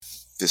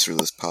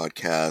Visceralist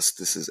Podcast.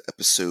 This is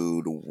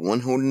episode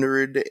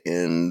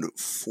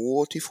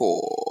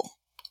 144.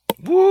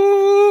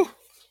 Woo!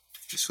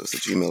 Just was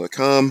at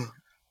gmail.com,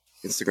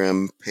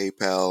 Instagram,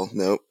 PayPal.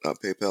 Nope, not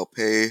PayPal.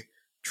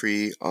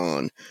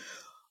 Patreon.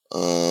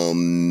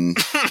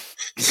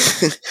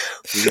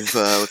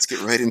 Let's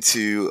get right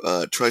into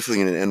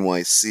trifling in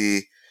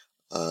NYC.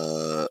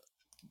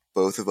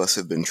 Both of us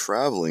have been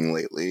traveling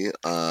lately.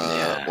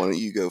 Why don't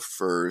you go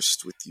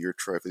first with your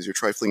trifling? Is your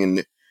trifling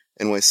in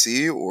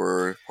NYC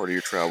or part of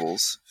your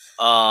travels?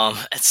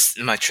 It's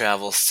my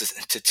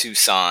travels to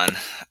Tucson.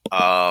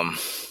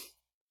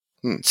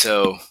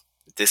 So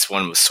this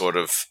one was sort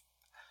of,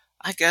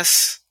 I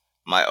guess,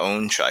 my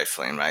own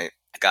trifling, right?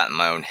 I got in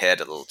my own head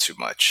a little too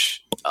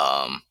much.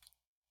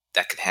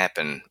 That could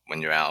happen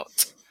when you're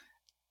out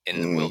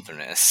in the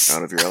wilderness.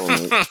 Out of your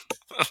element.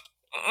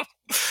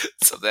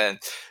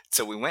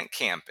 So we went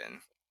camping.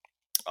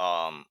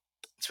 So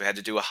we had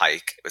to do a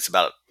hike. It was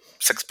about a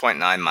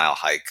 6.9 mile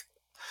hike,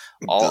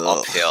 all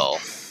uphill.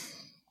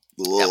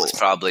 That was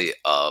probably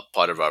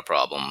part of our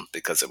problem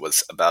because it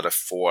was about a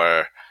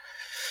 3,000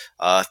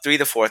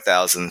 to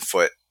 4,000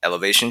 foot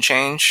elevation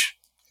change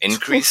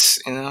increase.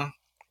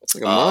 It's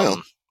like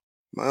a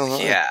mile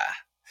high. Yeah.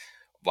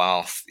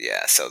 Well,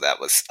 yeah. So that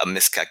was a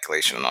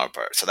miscalculation on our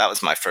part. So that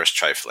was my first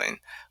trifling,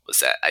 was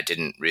that I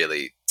didn't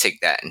really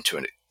take that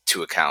into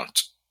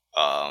account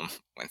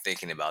when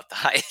thinking about the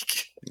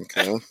hike.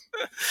 Okay.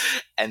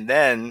 And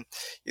then,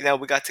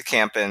 we got to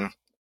camping.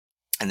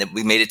 And then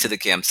we made it to the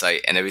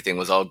campsite, and everything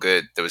was all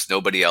good. There was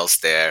nobody else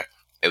there.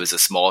 It was a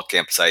small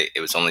campsite. It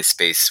was only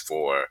space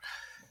for,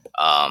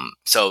 it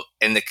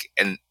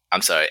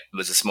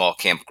was a small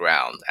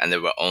campground, and there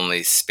were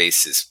only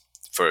spaces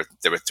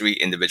there were 3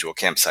 individual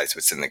campsites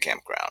within the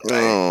campground.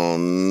 Right? Oh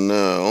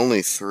no,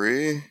 only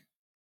 3?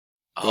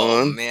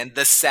 Oh man,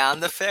 the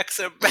sound effects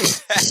are back.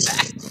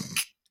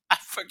 I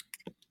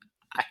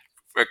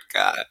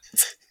forgot.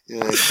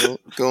 Yeah,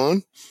 go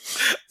on.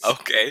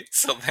 Okay,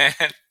 so then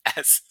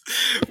as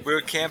we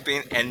were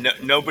camping and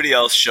nobody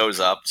else shows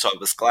up, so I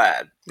was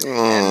glad.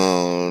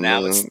 Oh,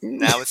 and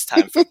now it's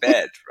time for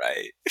bed,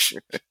 right?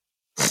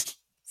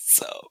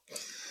 So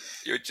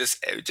you're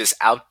just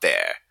out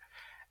there,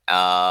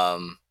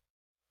 and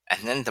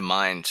then the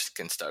mind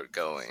can start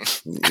going.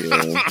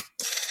 Yeah.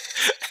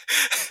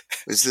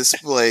 Is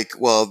this like?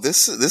 Well,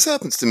 this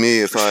happens to me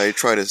if I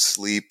try to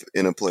sleep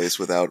in a place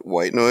without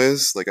white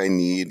noise. Like I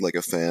need like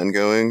a fan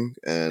going,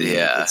 and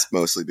it's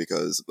mostly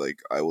because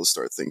like I will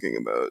start thinking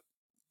about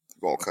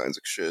all kinds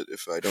of shit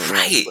if I don't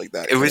have like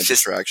that kind of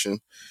distraction.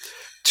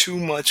 Too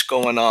much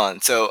going on.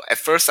 So at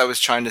first I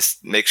was trying to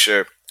make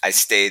sure I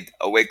stayed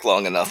awake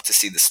long enough to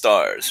see the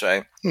stars,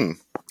 right?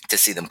 To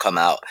see them come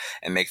out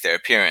and make their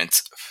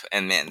appearance.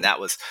 And man,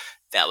 that was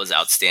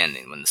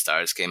outstanding. When the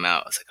stars came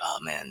out, I was like, oh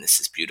man, this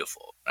is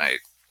beautiful, right?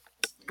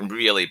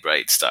 Really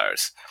bright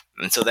stars.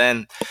 And so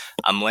then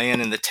I'm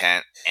laying in the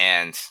tent,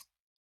 and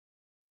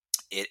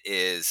it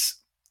is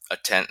a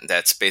tent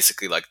that's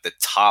basically like the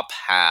top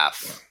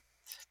half.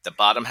 The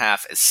bottom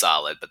half is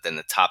solid, but then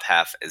the top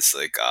half is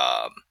like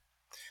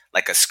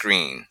a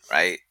screen,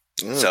 right?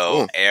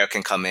 So air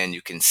can come in,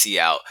 you can see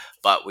out,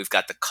 but we've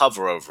got the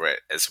cover over it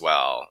as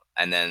well.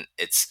 And then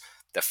it's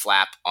the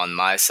flap on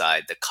my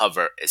side, the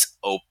cover is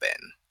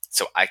open,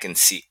 so I can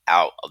see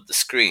out of the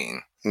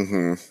screen.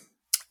 Mm-hmm.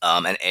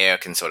 And air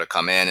can sort of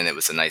come in, and it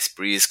was a nice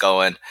breeze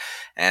going.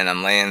 And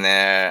I'm laying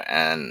there,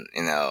 and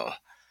and I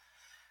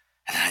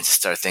just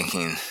start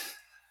thinking,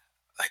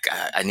 like,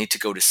 I need to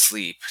go to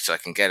sleep so I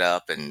can get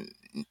up and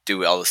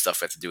do all the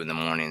stuff I have to do in the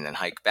morning and then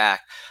hike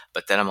back.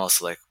 But then I'm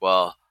also like,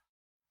 well,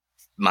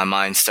 my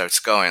mind starts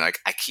going. Like,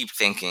 I keep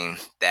thinking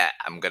that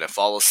I'm going to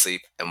fall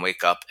asleep and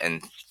wake up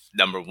and,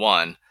 number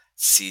one,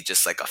 see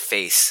just like a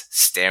face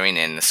staring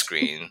in the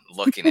screen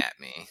looking at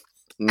me.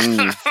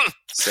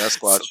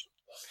 Sasquatch.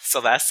 So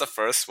that's the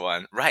first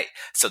one, right?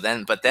 So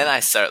then, but then I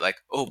start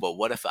like, oh, but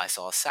what if I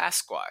saw a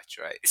Sasquatch,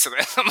 right? So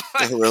then I'm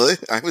like, oh, really?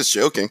 I was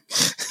joking.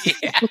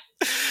 Yeah.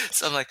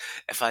 So I'm like,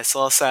 if I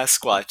saw a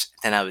Sasquatch,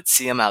 then I would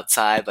see him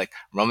outside, like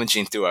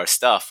rummaging through our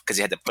stuff, because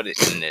you had to put it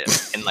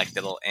in like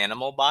the little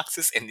animal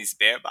boxes, in these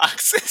bear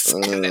boxes.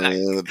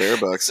 The bear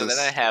boxes. So then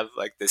I have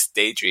like this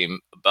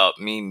daydream about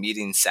me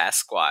meeting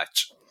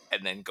Sasquatch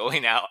and then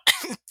going out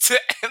and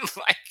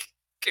like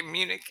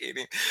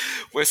communicating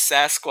with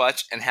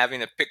Sasquatch and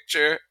having a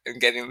picture and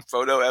getting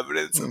photo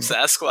evidence of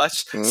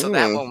Sasquatch. So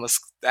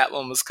that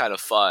one was kind of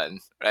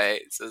fun,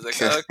 right? So it's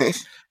like, okay,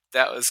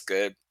 that was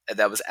good. And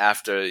that was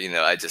after,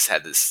 I just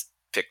had this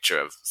picture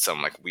of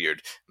some like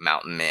weird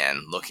mountain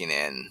man looking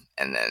in,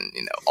 and then,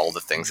 all the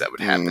things that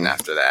would happen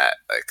after that,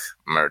 like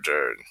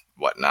murder and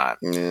whatnot,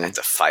 and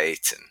to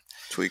fight. And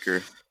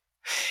Tweaker.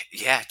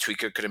 Yeah,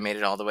 Tweaker could have made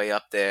it all the way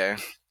up there.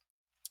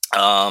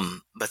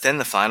 But then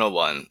the final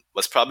one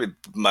was probably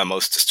my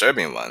most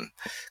disturbing one,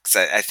 because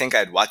I think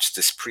I'd watched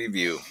this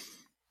preview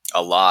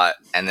a lot,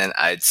 and then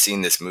I'd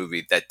seen this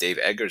movie, that Dave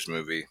Eggers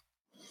movie,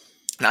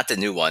 not the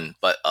new one,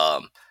 but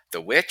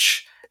The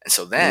Witch. And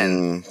so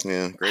then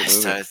great I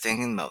started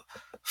thinking about,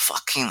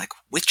 fucking like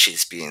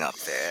witches being up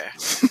there,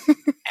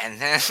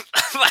 and then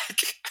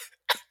like,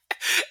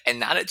 and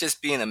not it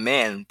just being a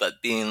man,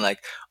 but being like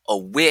a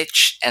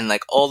witch, and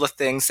like all the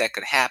things that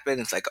could happen.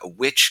 It's like a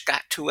witch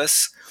got to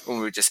us when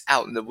we were just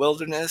out in the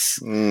wilderness.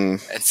 And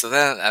so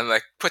then I'm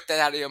like, put that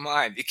out of your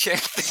mind. You can't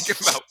think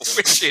about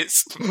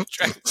witches when you're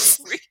trying to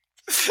sleep.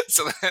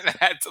 So then I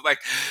had to like,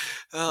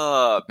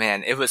 oh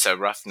man, it was a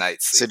rough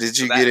night's sleep. So did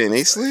you get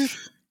any sleep?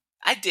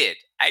 I did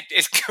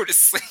go to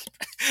sleep.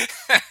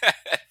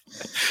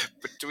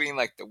 Between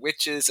like the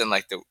witches and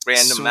like the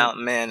random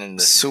mountain man and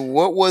the... So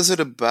what was it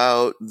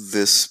about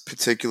this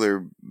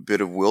particular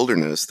bit of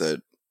wilderness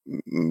that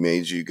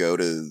made you go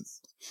to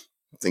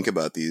think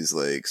about these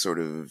like sort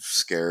of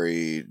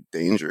scary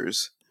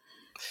dangers?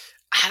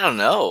 I don't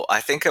know. I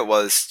think it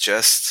was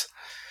just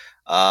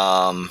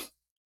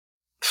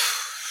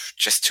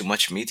too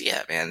much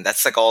media, man.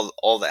 That's like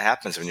all that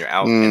happens when you're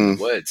out in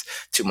the woods.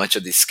 Too much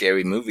of these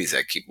scary movies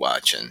I keep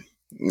watching.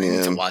 I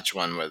need to watch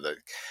one where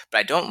but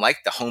I don't like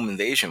the home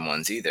invasion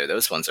ones either.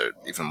 Those ones are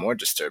even more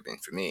disturbing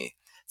for me.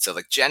 So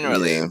like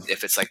generally,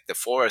 if it's like the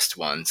forest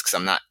ones, because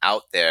I'm not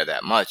out there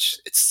that much,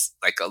 it's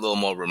like a little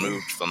more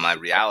removed from my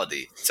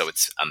reality. So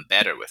I'm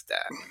better with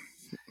that.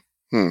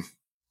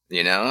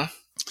 You know?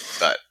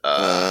 But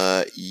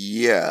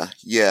yeah,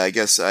 I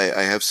guess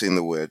I have seen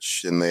The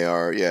Witch, and they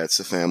are it's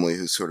a family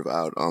who's sort of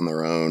out on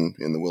their own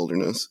in the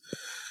wilderness.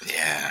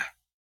 Yeah.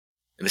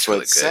 It was really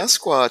good.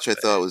 Sasquatch, I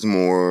thought, was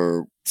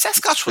more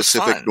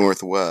Pacific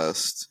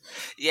Northwest.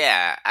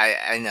 Yeah,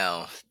 I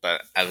know,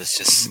 but I was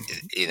just,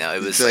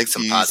 it was like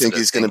some you positive think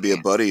he's going to be a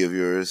buddy of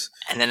yours.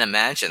 And then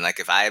imagine, like,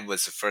 if I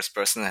was the first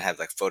person that had,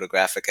 like,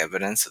 photographic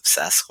evidence of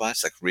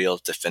Sasquatch, like, real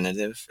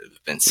definitive, it would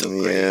have been so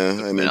great.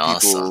 Yeah, I mean,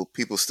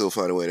 people still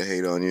find a way to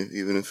hate on you,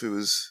 even if it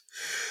was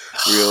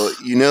real.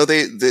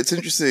 It's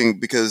interesting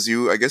because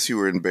I guess you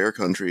were in bear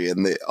country,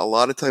 and a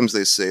lot of times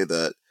they say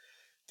that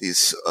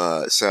these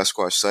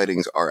Sasquatch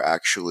sightings are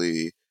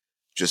actually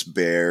just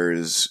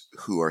bears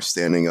who are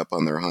standing up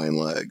on their hind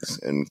legs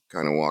and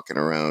kind of walking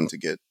around to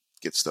get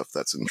stuff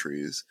that's in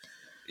trees.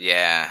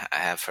 Yeah, I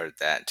have heard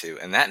that too,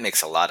 and that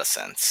makes a lot of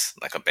sense.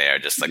 Like a bear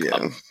just like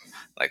up,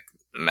 like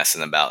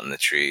messing about in the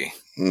tree.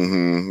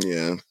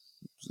 Yeah,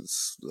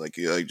 it's like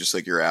just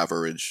like your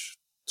average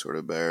sort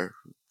of bear.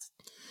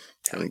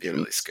 That would be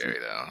really scary,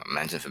 though.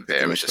 Imagine if a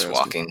bear was just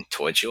walking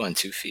towards you on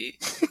 2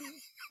 feet.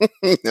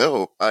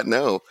 No, I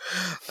will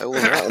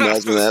not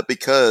imagine that,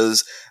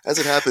 because as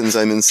it happens,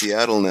 I'm in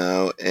Seattle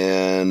now,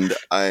 and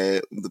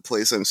the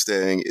place I'm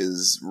staying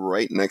is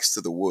right next to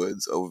the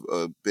woods,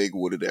 a big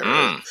wooded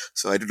area.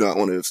 So I do not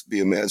want to be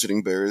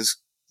imagining bears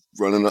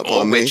running up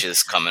on me. Or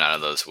witches coming out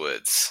of those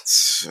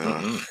woods.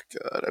 Oh,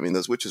 God. I mean,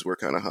 those witches were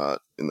kind of hot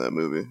in that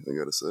movie, I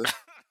gotta say.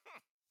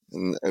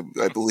 And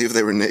I believe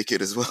they were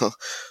naked as well.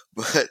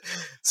 But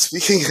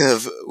speaking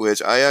of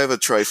which, I have a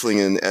trifling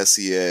in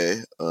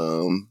SEA,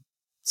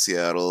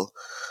 Seattle.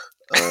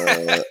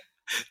 Thanks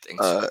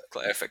for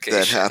clarification.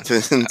 That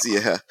happened,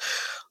 yeah.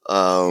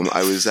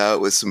 I was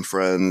out with some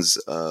friends.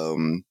 We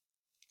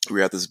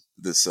were at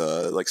this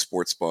like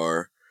sports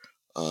bar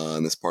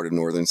in this part of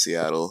northern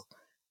Seattle,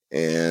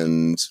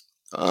 and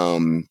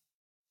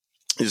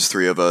just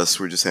three of us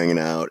were just hanging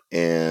out,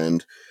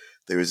 and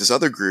there was this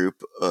other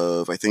group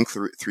of, I think,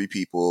 three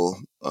people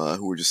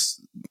who were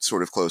just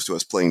sort of close to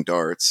us playing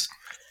darts.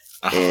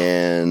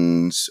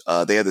 And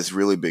they had this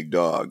really big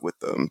dog with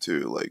them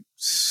too. Like,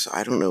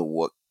 I don't know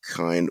what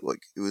kind.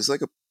 Like, it was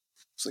like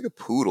a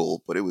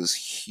poodle, but it was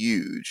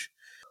huge.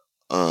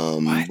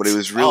 But it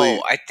was really.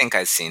 Oh, I think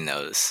I've seen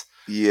those.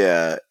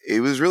 Yeah, it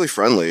was really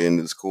friendly and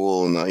it was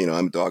cool. And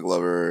I'm a dog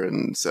lover,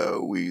 and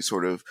so we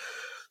sort of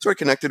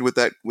connected with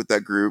that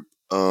group.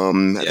 I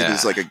think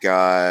it's like a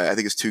guy. I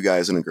think it's two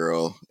guys and a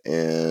girl,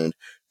 and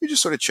we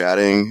just sort of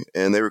chatting,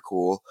 and they were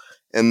cool.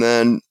 And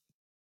then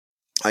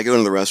I go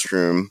into the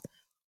restroom.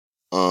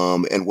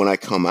 And when I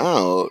come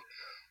out,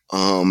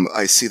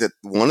 I see that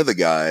one of the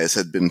guys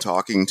had been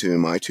talking to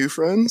my two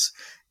friends,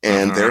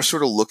 and they're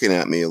sort of looking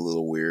at me a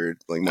little weird,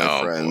 like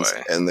my friends,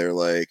 boy. And they're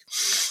like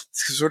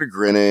sort of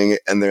grinning,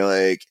 and they're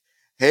like,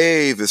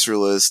 "Hey,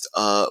 Visceralist,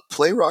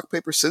 play rock,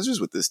 paper,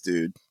 scissors with this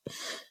dude."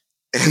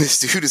 And this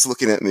dude is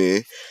looking at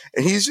me,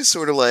 and he's just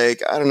sort of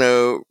like, I don't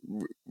know,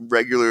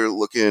 regular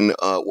looking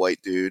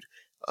white dude.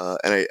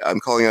 And I'm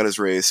calling out his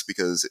race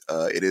because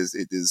it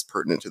is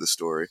pertinent to the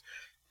story.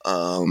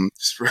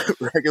 Just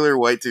regular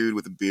white dude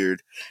with a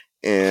beard,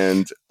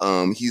 and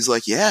he's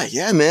like,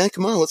 yeah, man,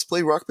 come on, let's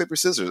play rock, paper,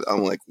 scissors.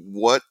 I'm like,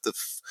 what the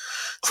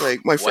it's like,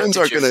 my friends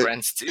aren't gonna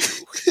friends do?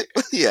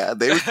 Yeah,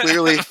 they were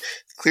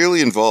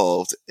clearly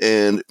involved,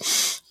 and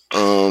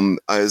I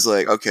was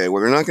like, okay,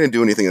 well, we're not gonna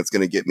do anything that's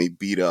gonna get me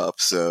beat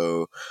up,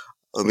 so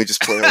let me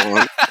just play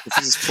along. Let's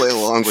just play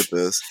along with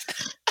this.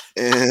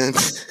 And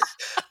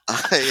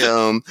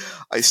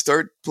I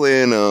start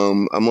playing.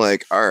 I'm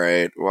like, all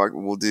right,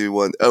 we'll do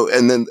one. Oh,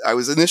 and then I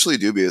was initially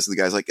dubious. The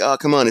guy's like, oh,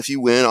 come on, if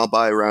you win, I'll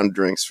buy a round of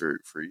drinks for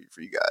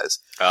you guys.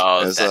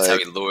 Oh, that's like, how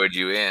he lured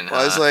you in.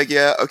 Well, I was like,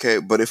 yeah, okay,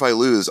 but if I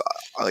lose,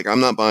 I'm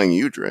not buying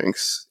you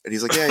drinks. And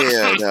he's like,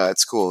 yeah,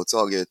 it's cool, it's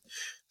all good.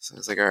 So I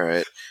was like, all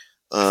right.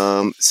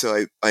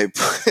 So I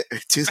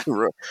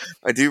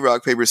I do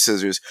rock, paper,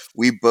 scissors.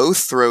 We both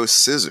throw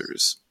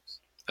scissors.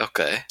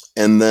 Okay.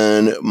 And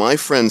then my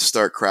friends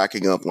start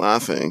cracking up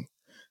laughing.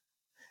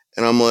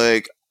 And I'm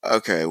like,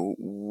 okay,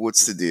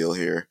 what's the deal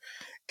here?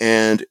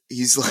 And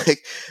he's like,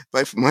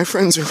 my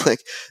friends are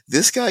like,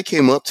 this guy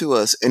came up to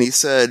us and he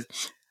said,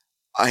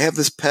 I have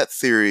this pet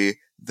theory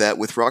that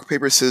with rock,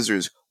 paper,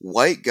 scissors,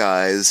 white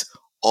guys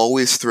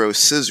always throw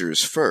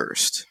scissors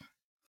first.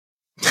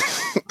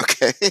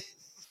 Okay.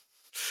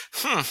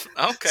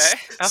 Okay.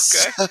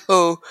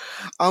 So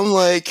I'm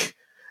like,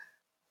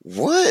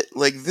 what?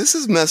 Like, this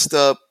is messed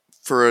up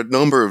for a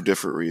number of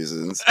different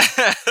reasons.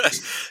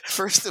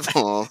 First of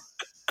all,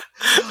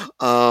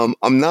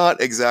 I'm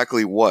not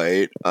exactly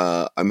white.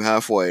 I'm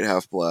half white,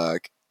 half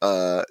black.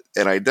 And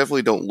I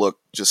definitely don't look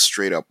just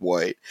straight up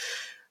white.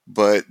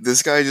 But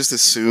this guy just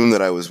assumed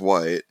that I was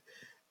white.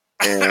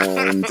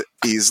 And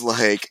he's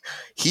like,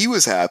 he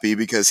was happy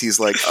because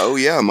he's like, oh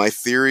yeah, my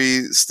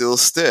theory still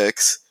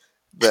sticks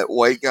that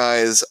white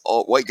guys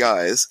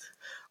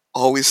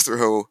always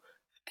throw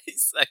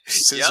He's like,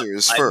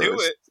 scissors yep, first. I knew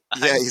it.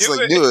 Yeah, he's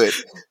like, knew it.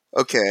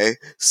 Okay.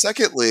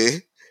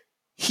 Secondly,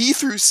 he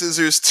threw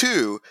scissors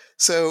too.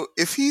 So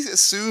if he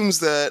assumes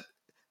that,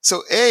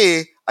 so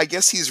A, I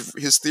guess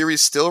his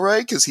theory's still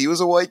right because he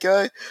was a white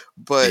guy.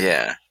 But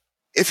yeah,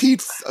 if he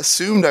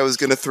assumed I was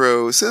going to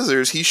throw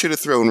scissors, he should have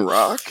thrown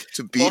rock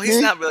to beat me. Well,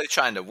 he's not really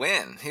trying to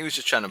win. He was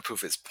just trying to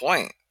prove his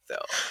point,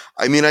 though.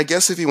 I mean, I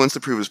guess if he wants to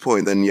prove his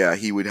point, then yeah,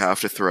 he would have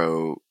to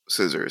throw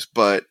scissors.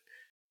 But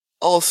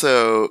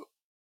also,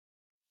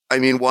 I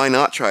mean, why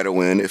not try to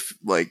win if,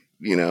 like,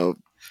 you know,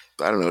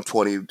 I don't know,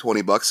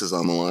 $20 is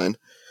on the line.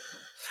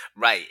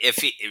 Right.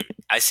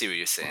 I see what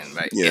you're saying,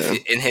 right? Yeah.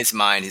 If in his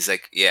mind, he's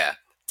like, yeah,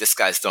 this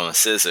guy's throwing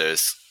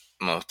scissors.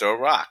 I'm going to throw a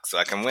rock so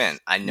I can win.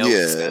 I know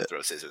he's going to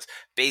throw scissors.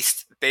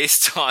 Based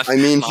on... I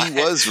mean, he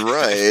was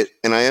right,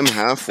 and I am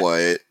half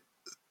white.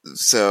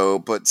 So,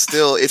 but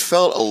still, it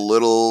felt a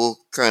little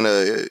kind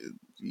of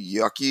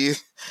yucky.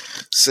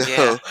 So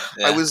yeah.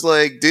 I was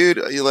like, dude,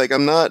 like,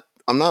 I'm not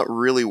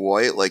really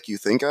white like you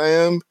think I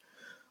am.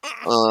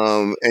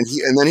 And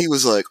then he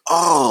was like,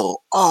 oh,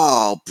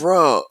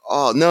 bro,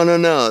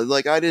 no,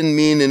 like, I didn't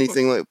mean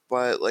anything like,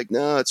 but like,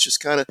 no, it's just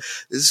kind of,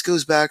 this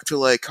goes back to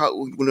like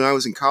when I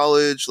was in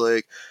college,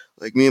 like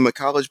me and my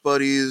college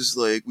buddies,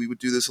 like, we would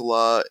do this a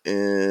lot,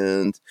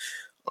 and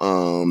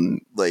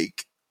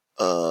like,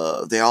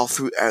 they all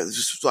threw.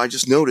 I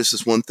just noticed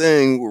this one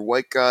thing. We're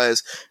white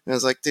guys, and I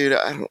was like, dude,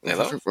 I'm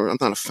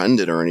not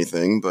offended or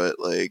anything, but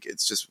like,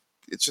 it's just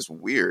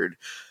weird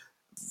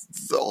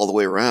all the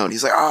way around.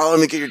 He's like, oh, let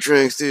me get your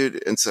drinks,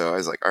 dude. And so I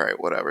was like, all right,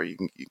 whatever. You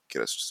can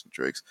get us some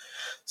drinks.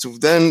 So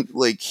then,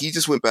 like, he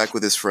just went back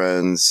with his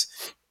friends,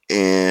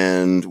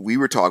 and we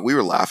were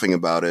laughing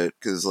about it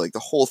because, like, the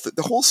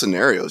whole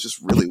scenario is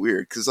just really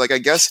weird. Because, like, I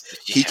guess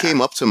he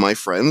came up to my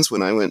friends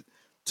when I went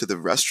to the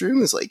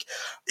restroom. Is like,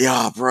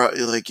 yeah, bro,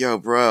 like, yo,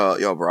 bro,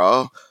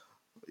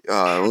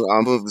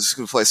 I'm just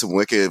gonna play some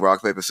wicked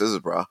rock paper scissors,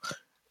 bro.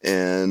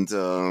 And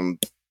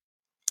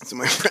so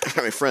my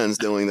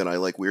friends, knowing that I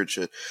like weird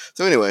shit.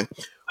 So anyway,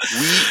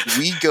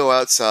 we go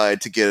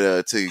outside to get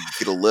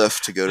a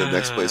lift to go to the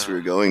next place we were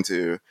going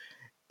to,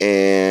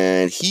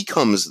 and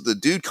the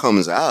dude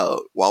comes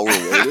out while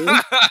we're waiting,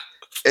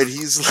 and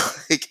he's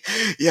like,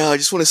 yeah, I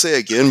just want to say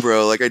again,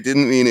 bro, like, I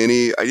didn't mean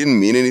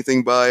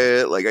anything by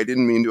it. Like, I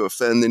didn't mean to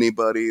offend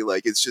anybody.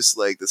 Like, it's just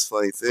like this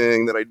funny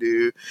thing that I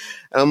do.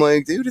 And I'm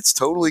like, dude, it's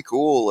totally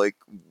cool. Like,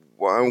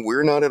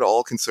 we're not at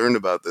all concerned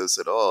about this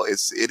at all.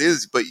 It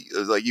is, but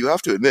like, you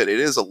have to admit, it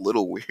is a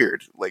little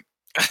weird. Like,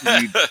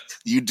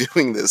 you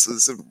doing this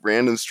as a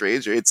random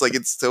stranger. It's like,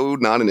 it's so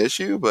not an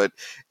issue, but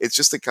it's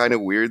just a kind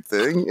of weird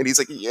thing. And he's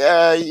like,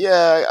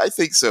 yeah, I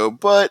think so.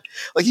 But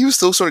like, he was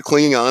still sort of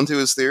clinging on to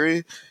his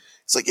theory.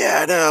 It's like,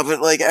 yeah, no,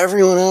 but like,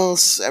 everyone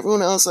else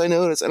I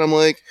noticed. And I'm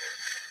like,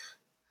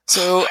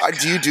 so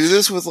do you do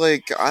this with,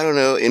 like, I don't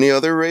know, any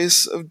other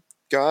race of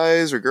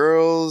guys or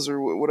girls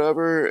or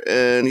whatever?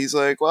 And he's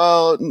like,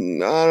 well, I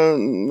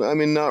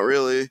mean, not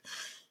really.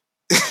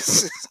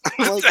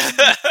 I'm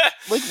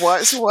like,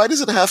 why? So why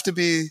does it have to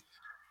be,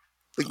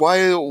 like, why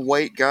a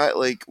white guy?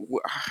 Like,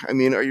 I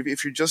mean,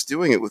 if you're just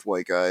doing it with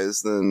white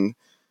guys, then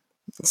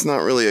it's not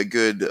really a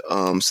good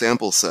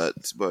sample set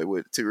by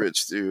Too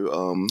Rich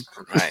to.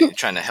 Right, you're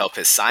trying to help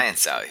his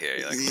science out here.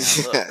 You're like,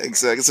 yeah,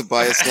 exactly. It's a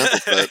biased sample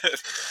set.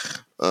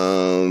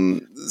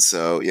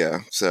 So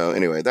yeah. So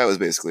anyway, that was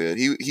basically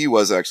it. He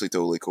was actually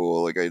totally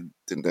cool. Like, I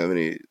didn't have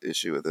any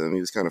issue with him. He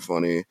was kind of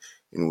funny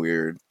and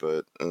weird,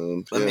 but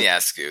let me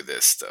ask you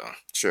this though.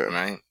 Sure.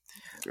 Right.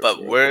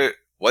 But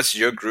was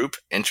your group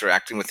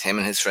interacting with him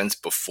and his friends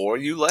before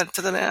you went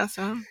to the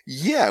bathroom?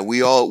 Yeah,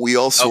 we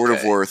all sort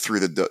of were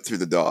through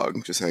the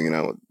dog, just hanging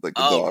out with, like,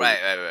 the dog. Oh, right.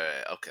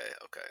 Okay.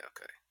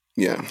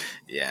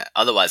 Yeah.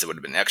 Otherwise, it would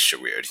have been extra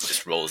weird. He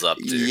just rolls up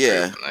to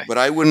your group and, like... But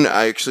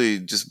I actually,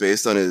 just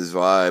based on his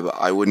vibe,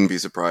 I wouldn't be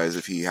surprised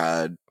if he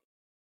had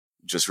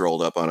just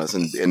rolled up on us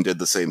and did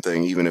the same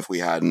thing, even if we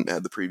hadn't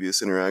had the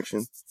previous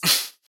interaction.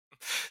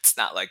 It's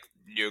not like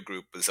your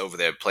group was over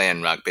there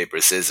playing rock,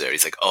 paper, scissors.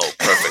 He's like, oh,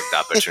 perfect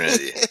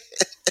opportunity.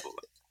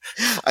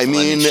 I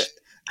mean,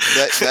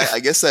 that I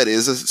guess that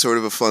is a sort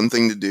of a fun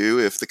thing to do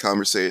if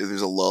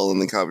there's a lull in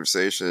the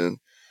conversation.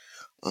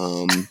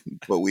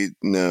 But we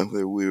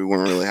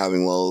weren't really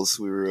having lulls.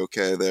 We were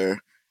okay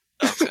there.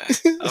 Okay.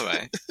 All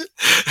right.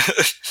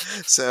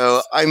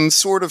 So I'm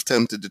sort of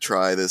tempted to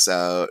try this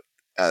out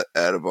at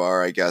a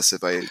bar, I guess,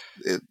 if I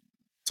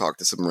talk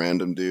to some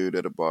random dude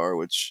at a bar,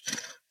 which,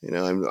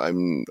 I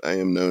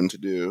am known to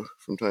do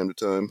from time to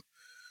time.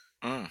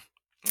 All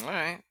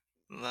right.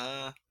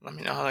 Let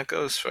me know how that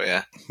goes for you.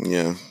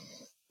 Yeah.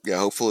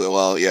 Hopefully.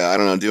 Well, yeah. I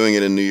don't know. Doing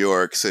it in New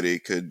York City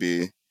could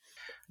be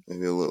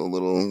maybe a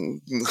little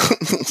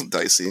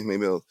dicey.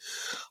 Maybe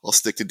I'll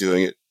stick to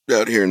doing it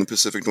out here in the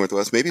Pacific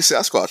Northwest. Maybe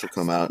Sasquatch will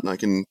come out and I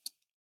can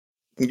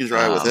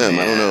try with him. Man.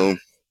 I don't know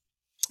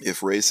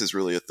if race is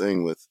really a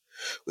thing with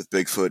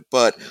Bigfoot,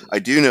 but I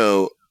do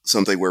know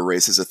something where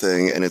race is a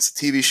thing, and it's a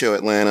TV show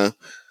Atlanta,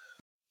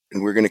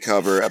 and we're going to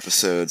cover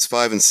episodes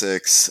 5 and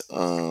 6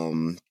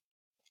 of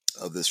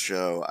this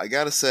show. I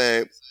gotta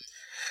say,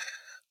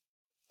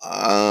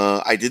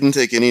 I didn't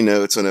take any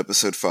notes on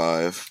episode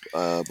 5,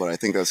 but I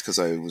think that's because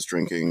I was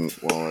drinking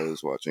while I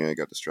was watching. I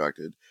got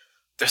distracted.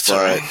 That's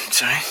all right.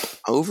 Sorry.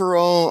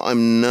 Overall,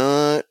 I'm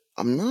not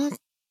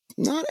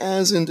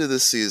as into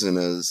this season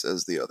as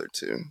the other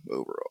two.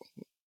 Overall,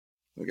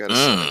 I gotta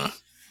say,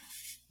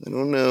 I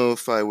don't know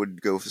if I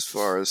would go as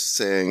far as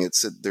saying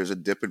there's a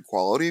dip in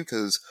quality,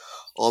 because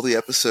all the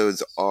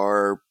episodes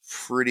are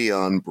pretty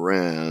on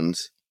brand,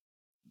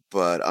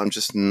 but I'm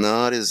just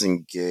not as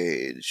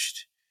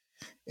engaged.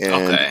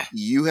 And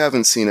you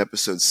haven't seen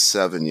episode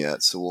 7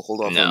 yet, so we'll hold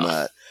off on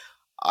that.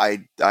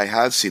 I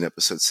have seen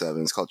episode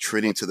 7. It's called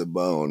Treating to the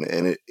Bone,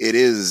 and it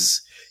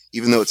is,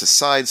 even though it's a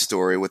side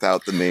story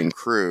without the main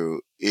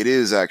crew, it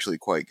is actually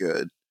quite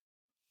good.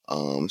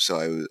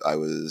 So I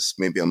was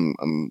maybe I'm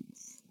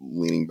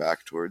leaning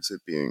back towards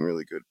it being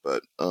really good,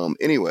 but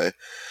anyway,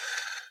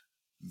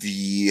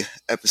 the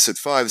episode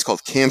 5 is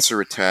called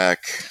Cancer Attack.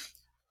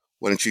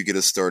 Why don't you get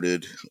us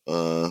started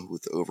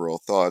with the overall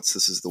thoughts?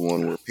 This is the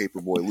one where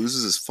Paperboy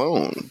loses his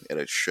phone at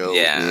a show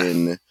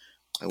in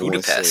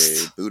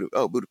Budapest.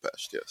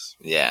 Budapest, yes.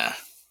 Yeah.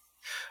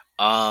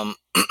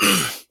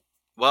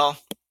 Well,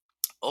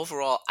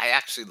 overall, I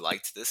actually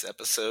liked this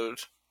episode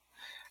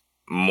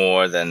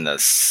more than the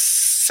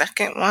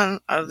second one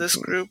out of this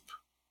group,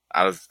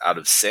 out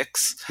of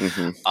 6.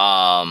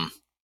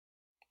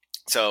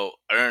 So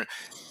Ern,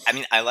 I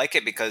mean, I like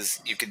it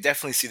because you could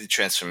definitely see the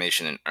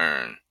transformation in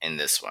Ern in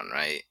this one,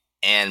 right?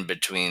 And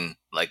between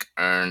like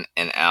Ern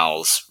and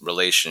Al's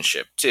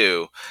relationship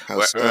too,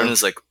 where Ern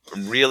is like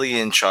really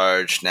in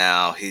charge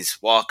now. He's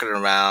walking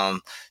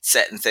around,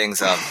 setting things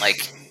up.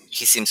 Like,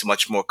 he seems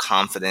much more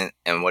confident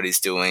in what he's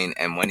doing,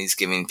 and when he's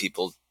giving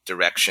people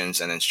directions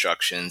and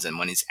instructions, and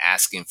when he's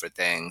asking for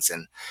things,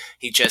 and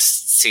he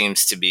just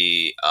seems to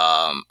be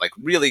like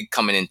really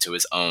coming into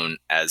his own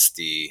as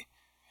the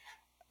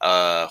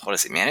what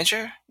is it,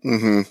 manager?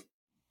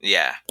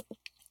 Yeah.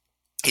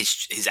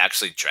 He's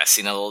actually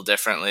dressing a little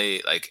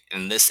differently. Like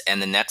in this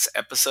and the next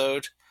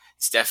episode,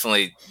 he's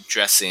definitely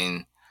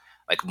dressing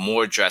like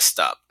more dressed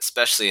up,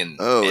 especially in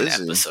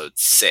episode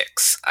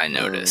 6. I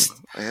noticed.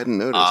 I hadn't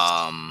noticed.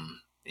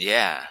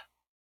 Yeah.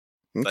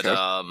 Okay.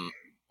 But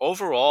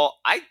overall,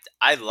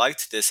 I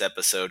liked this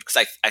episode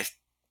because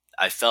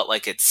I felt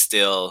like it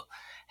still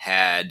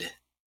had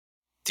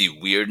the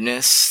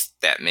weirdness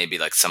that maybe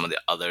like some of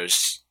the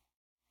others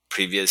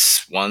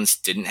previous ones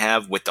didn't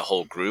have with the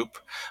whole group,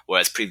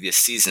 whereas previous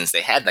seasons they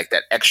had like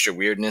that extra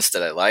weirdness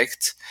that I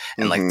liked,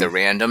 and like the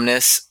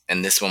randomness,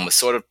 and this one was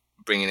sort of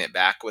bringing it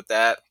back with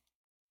that,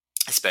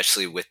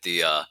 especially with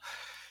the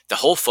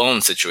whole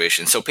phone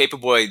situation. So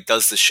Paperboy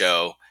does the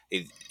show,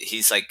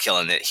 he's like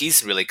killing it,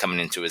 he's really coming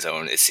into his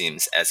own, it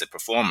seems, as a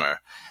performer,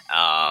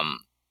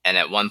 and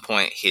at one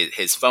point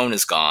his phone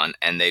is gone,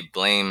 and they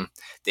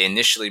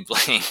initially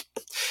blame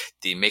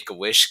the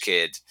Make-A-Wish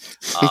kid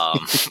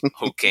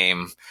who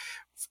came,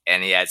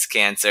 and he has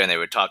cancer, and they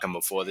were talking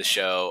before the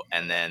show,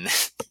 and then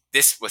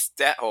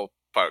that whole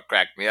part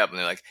cracked me up, and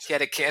they're like, he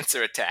had a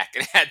cancer attack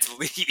and had to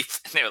leave,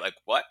 and they were like,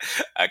 what?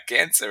 A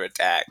cancer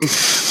attack?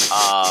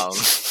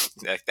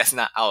 Like, that's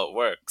not how it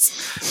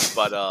works.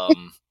 But I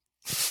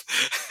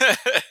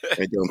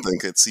don't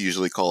think it's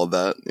usually called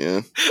that.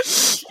 Yeah.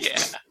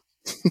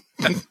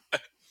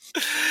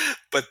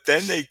 But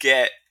then they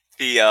get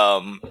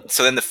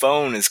so then the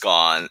phone is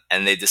gone,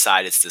 and they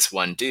decide it's this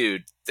one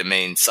dude, the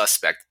main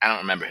suspect. I don't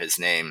remember his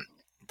name,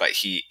 but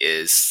he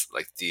is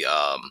like the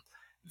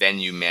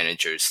venue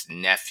manager's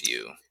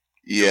nephew.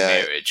 Yeah.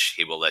 Through marriage,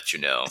 he will let you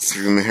know.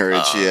 Through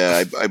marriage,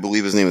 yeah. I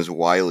believe his name is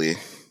Wiley.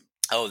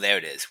 Oh, there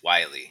it is,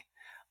 Wiley.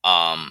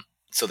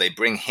 So they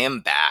bring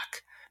him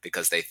back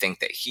because they think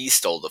that he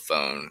stole the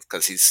phone,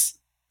 because he's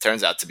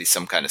turns out to be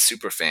some kind of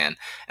super fan.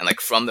 And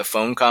like from the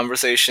phone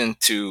conversation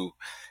to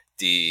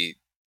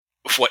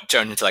what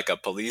turned into like a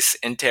police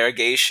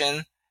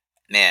interrogation,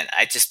 man,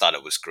 I just thought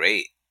it was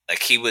great.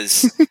 Like he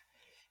was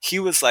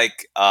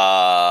like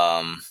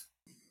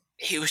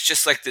he was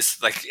just like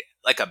this, like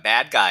like a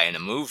bad guy in a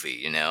movie,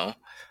 you know.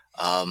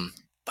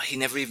 But he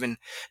never even.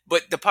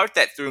 But the part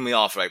that threw me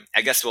off, right?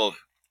 I guess we'll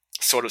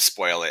sort of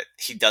spoil it.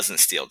 He doesn't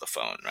steal the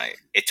phone, right?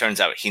 It turns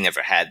out he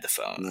never had the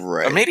phone, or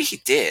Right. maybe he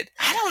did.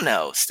 I don't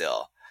know.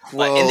 Still, but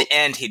in Well, the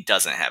end, he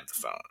doesn't have the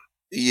phone.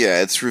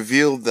 yeah, it's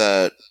revealed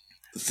that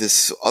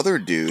this other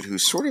dude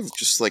who's sort of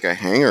just like a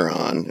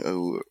hanger-on,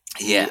 who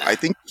Yeah. I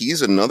think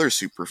he's another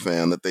super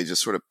fan that they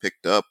just sort of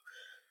picked up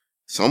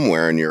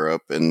somewhere in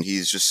Europe, and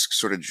he's just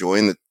sort of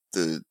joined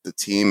the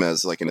team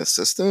as like an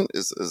assistant.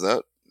 Is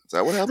that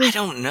what happened? I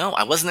don't know.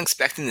 I wasn't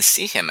expecting to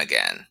see him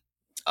again.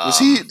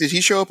 Did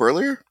he show up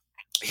earlier?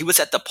 He was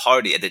at the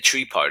party, at the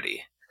tree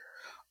party.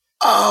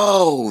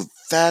 Oh,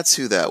 that's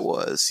who that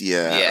was.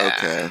 Yeah. Yeah.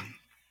 Okay.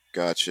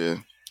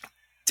 Gotcha.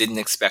 Didn't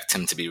expect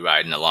him to be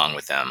riding along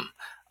with them.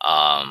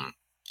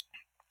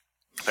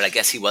 But I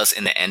guess he was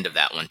in the end of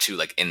that one too,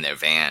 like in their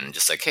van,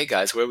 just like, "Hey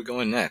guys, where are we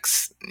going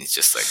next?" And he's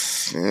just like,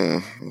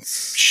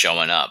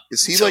 showing up.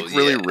 Is he like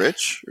really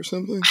rich or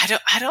something?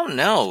 I don't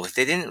know.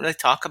 They didn't really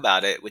talk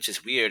about it, which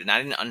is weird, and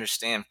I didn't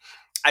understand.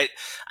 I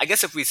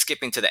guess if we're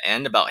skipping to the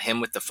end about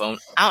him with the phone,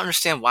 I don't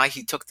understand why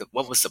he took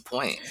what was the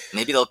point?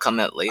 Maybe they'll come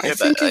out later. I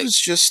think it was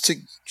just to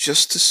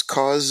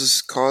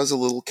cause a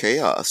little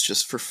chaos,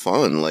 just for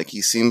fun. Like,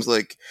 he seems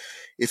like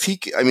if he's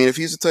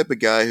the type of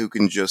guy who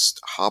can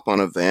just hop on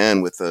a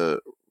van with a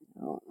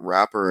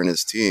rapper and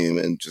his team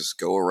and just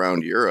go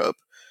around Europe,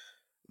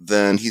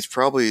 then he's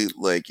probably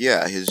like,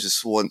 yeah, he's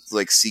just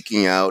like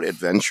seeking out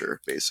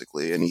adventure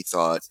basically, and he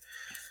thought,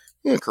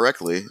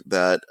 correctly,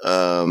 that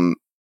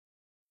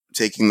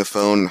taking the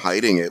phone and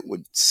hiding it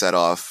would set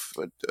off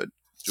would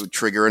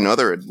trigger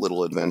another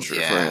little adventure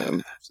for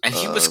him. And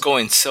he was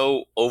going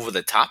so over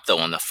the top though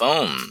on the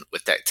phone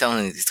with that,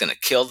 telling him he's going to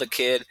kill the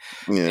kid.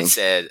 Yeah. He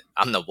said,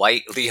 "I'm the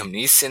white Liam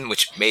Neeson,"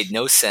 which made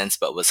no sense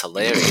but was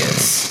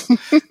hilarious.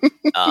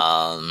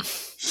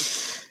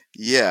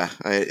 Yeah,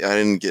 I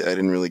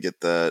didn't really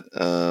get that.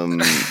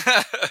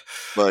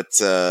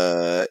 But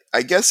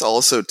I guess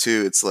also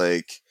too, it's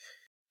like,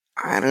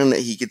 I don't know,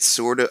 he could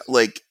sort of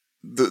like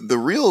the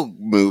real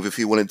move if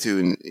he wanted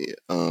to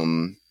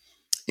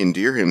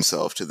endear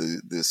himself to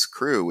this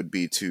crew would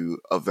be to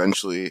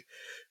eventually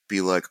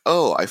be like,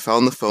 "Oh, I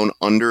found the phone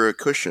under a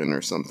cushion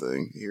or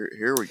something.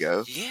 Here we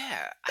go."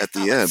 Yeah, at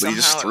the end, but he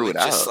just threw it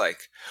out. Just like,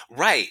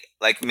 right,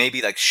 like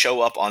maybe like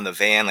show up on the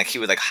van, like he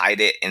would like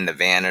hide it in the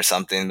van or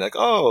something, like,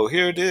 "Oh,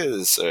 here it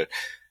is,"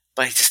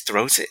 but he just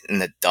throws it in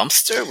the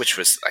dumpster, which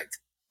was like,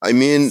 I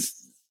mean,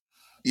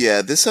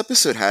 yeah, this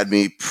episode had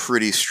me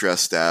pretty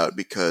stressed out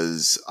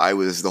because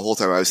the whole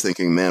time I was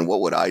thinking, man, what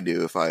would I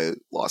do if I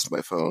lost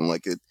my phone?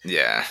 Like,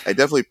 I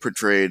definitely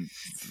portrayed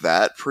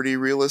that pretty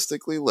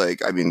realistically.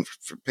 Like, I mean,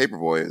 for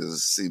Paperboy, it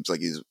seems like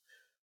he's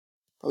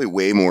probably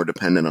way more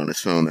dependent on his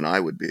phone than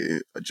I would be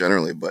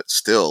generally, but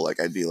still,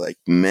 like, I'd be like,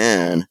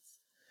 man,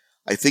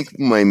 I think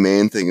my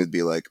main thing would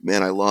be like,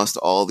 man, I lost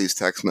all these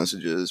text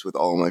messages with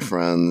all my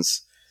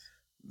friends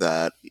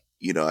that,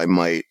 I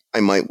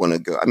might want to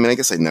go. I mean, I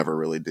guess I never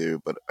really do,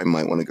 but I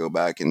might want to go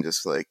back and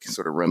just like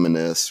sort of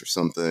reminisce or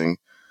something.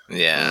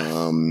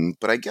 Yeah.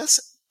 But I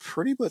guess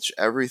pretty much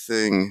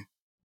everything.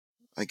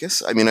 I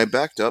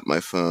backed up my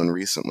phone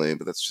recently,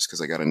 but that's just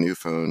because I got a new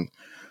phone.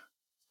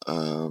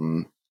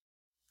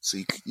 So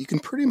you can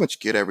pretty much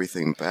get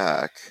everything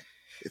back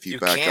if you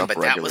back up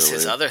regularly. That was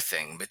his other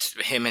thing. But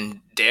him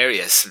and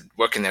Darius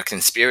working their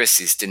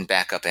conspiracies didn't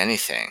back up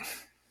anything.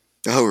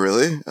 Oh,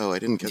 really? Oh, I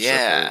didn't catch that.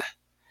 Yeah.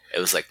 It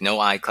was like no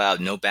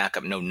iCloud, no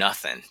backup, no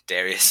nothing.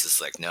 Darius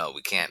is like, "No,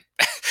 we can't.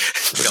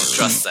 We don't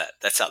trust that.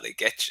 That's how they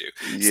get you."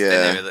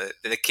 Yeah. So then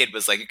the kid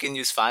was like, "You can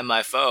use Find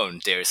My Phone."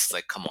 Darius is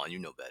like, "Come on, you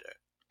know better."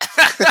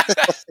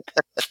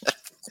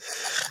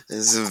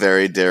 This is a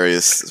very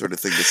Darius sort of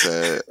thing to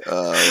say.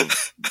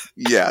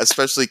 Yeah,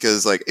 especially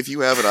because like if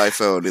you have an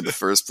iPhone in the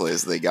first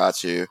place, they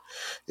got you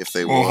if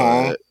they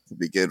want to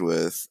begin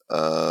with.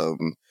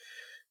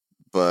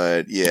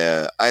 But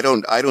yeah, I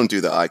don't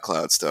do the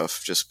iCloud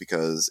stuff just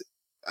because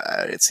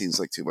it seems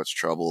like too much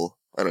trouble.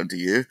 I don't. Do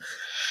you?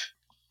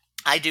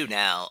 I do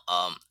now.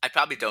 I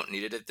probably don't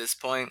need it at this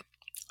point.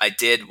 I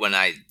did when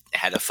I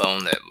had a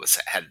phone that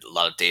had a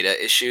lot of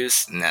data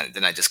issues, and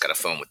then I just got a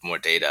phone with more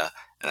data,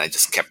 and I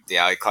just kept the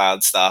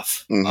iCloud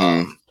stuff.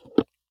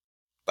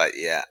 But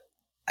yeah,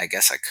 I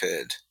guess I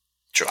could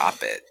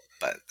drop it,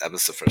 but that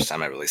was the first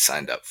time I really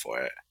signed up for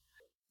it.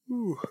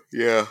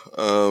 Yeah.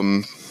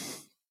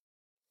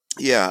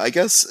 Yeah, I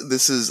guess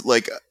this is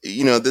like,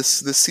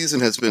 this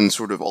season has been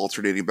sort of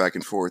alternating back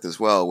and forth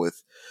as well,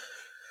 with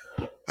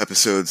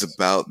episodes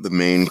about the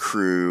main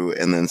crew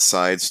and then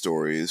side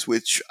stories,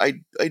 which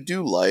I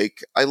do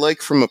like. I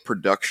like from a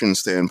production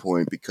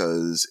standpoint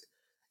because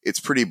it's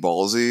pretty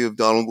ballsy of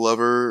Donald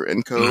Glover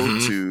and co.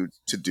 to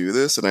do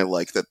this, and I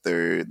like that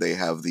they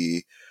have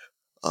the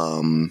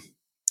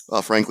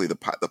frankly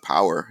the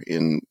power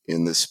in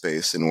this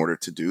space in order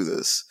to do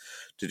this,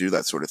 to do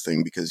that sort of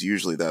thing, because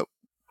usually that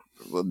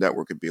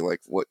network would be like,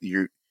 what,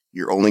 you're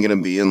only going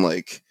to be in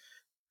like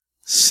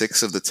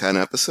 6 of the 10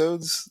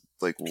 episodes,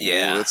 like,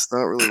 yeah, that's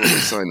not really what we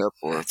signed up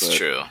for. That's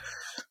true.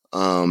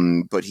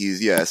 But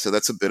so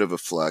that's a bit of a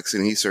flex,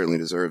 and he certainly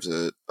deserves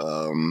it.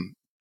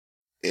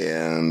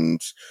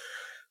 And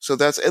so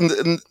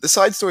and the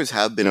side stories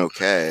have been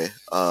okay.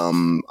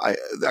 I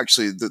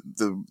actually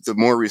the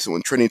more recent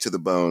one, Trinity to the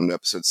Bone,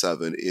 episode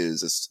 7,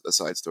 is a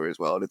side story as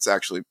well, and it's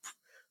actually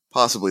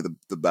possibly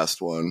the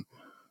best one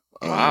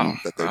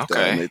that they've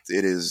done. It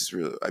is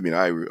really, I mean,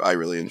 I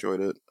really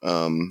enjoyed it.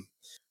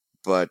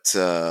 But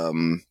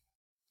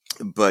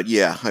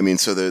yeah, I mean,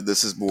 so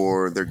this is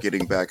more, they're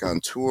getting back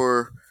on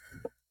tour.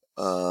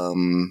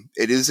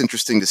 It is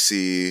interesting to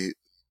see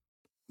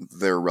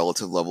their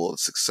relative level of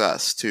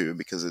success too,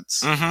 because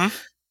it's, I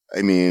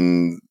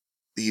mean,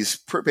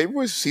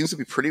 Paperboy seems to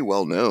be pretty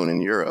well known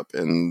in Europe,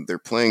 and they're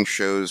playing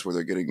shows where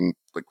they're getting,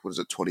 like, what is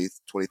it,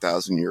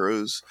 20,000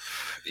 euros?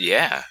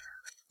 Yeah.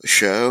 A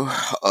show.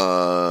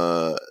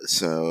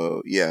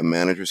 So yeah,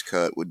 manager's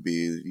cut would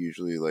be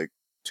usually like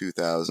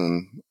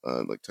 2,000,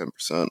 like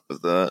 10%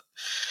 of that.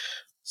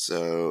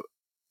 So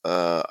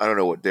I don't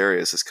know what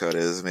Darius's cut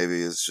is.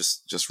 Maybe it's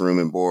just room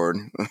and board.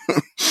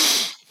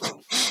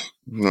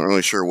 I'm not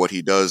really sure what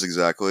he does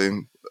exactly.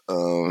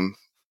 But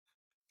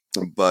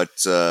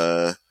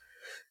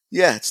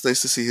yeah, it's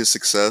nice to see his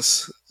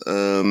success.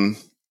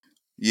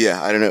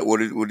 Yeah, I don't know.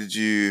 What did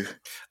you?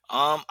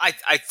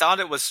 I thought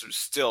it was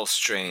still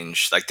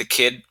strange. Like, the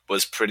kid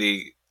was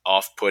pretty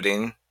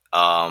off-putting,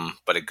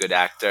 but a good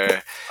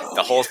actor.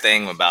 The whole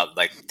thing about,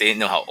 like, they didn't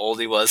know how old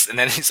he was, and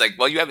then he's like,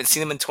 "Well, you haven't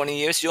seen him in 20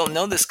 years. You don't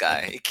know this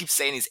guy." He keeps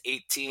saying he's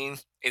 18.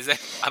 He's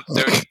like, "I'm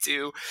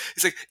 32."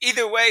 He's like,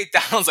 "Either way,"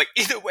 Donald's like,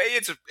 "Either way,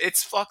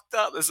 it's fucked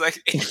up." It's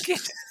like,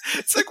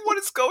 it's like, what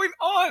is going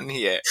on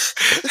here?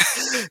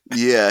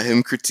 Yeah,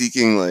 him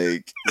critiquing,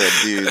 like,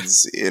 that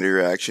dude's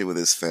interaction with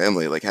his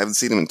family. Like, I haven't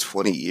seen him in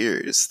 20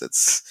 years.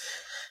 That's,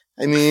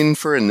 I mean,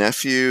 for a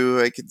nephew,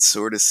 I could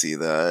sort of see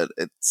that.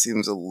 It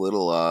seems a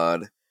little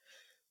odd.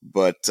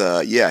 But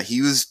yeah,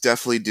 he was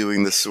definitely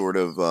doing the sort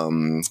of,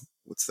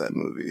 what's that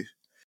movie?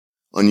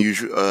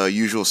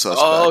 Usual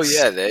Suspects. Oh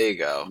yeah, there you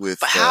go. With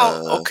but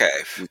how?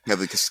 Okay. With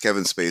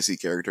Kevin Spacey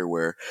character,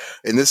 where,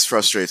 and this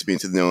frustrates me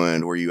to no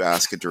end, where you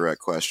ask a direct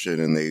question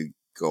and they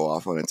go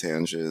off on a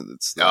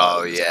tangent. Yeah.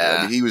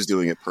 I mean, he was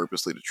doing it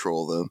purposely to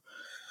troll them.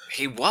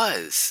 He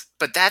was,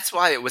 but that's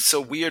why it was so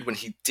weird when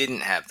he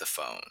didn't have the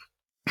phone.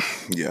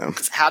 Yeah.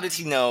 Because how did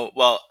he know?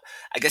 Well,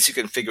 I guess you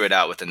can figure it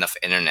out with enough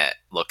internet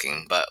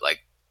looking, but, like,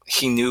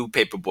 he knew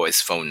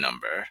Paperboy's phone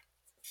number.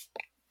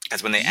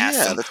 Because when they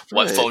asked him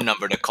what phone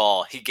number to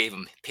call, he gave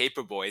him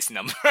Paperboy's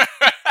number.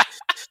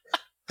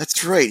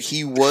 That's right.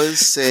 He was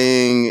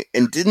saying,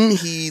 and didn't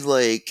he,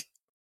 like,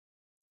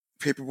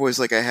 Paperboy's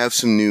like, "I have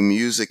some new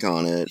music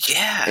on it."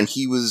 Yeah. And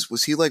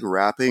was he like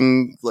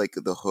rapping, like,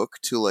 the hook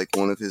to, like,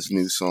 one of his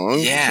new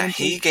songs? Yeah,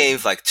 he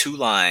gave like 2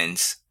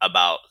 lines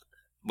about,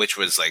 which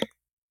was like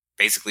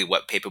basically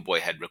what Paperboy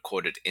had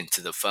recorded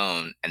into the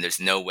phone, and there's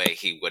no way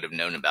he would have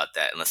known about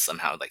that unless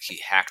somehow, like,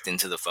 he hacked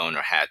into the phone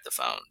or had the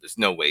phone. There's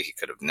no way he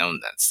could have known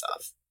that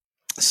stuff.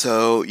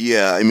 So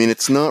yeah, I mean,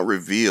 it's not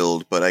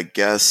revealed, but I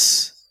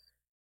guess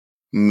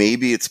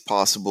maybe it's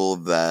possible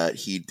that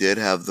he did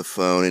have the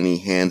phone and he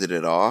handed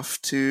it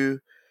off to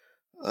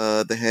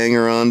the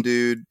hanger-on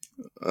dude.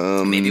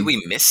 Maybe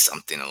we missed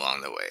something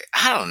along the way.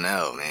 I don't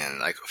know, man.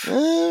 Like,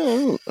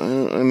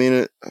 I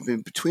mean,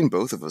 between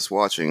both of us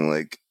watching,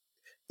 like,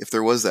 if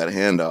there was that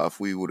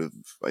handoff,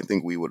 I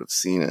think we would have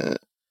seen it.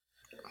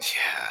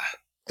 Yeah.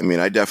 I mean,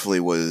 I definitely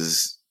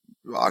was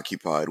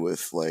occupied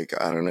with, like,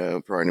 I don't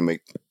know, trying to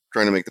make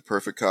the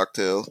perfect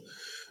cocktail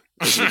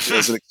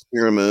as an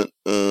experiment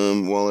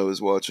while I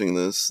was watching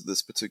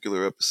this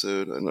particular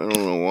episode, and I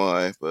don't know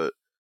why, but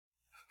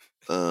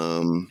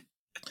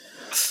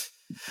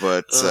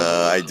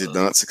I did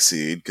not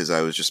succeed because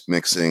I was just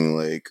mixing,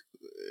 like,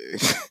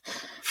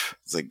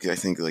 it's like, I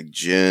think, like,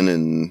 gin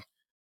and,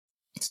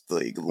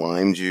 like,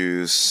 lime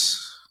juice,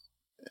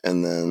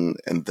 and then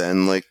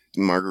like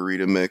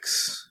margarita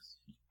mix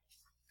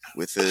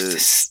with it.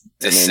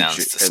 This sounds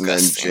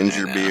disgusting. And then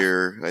ginger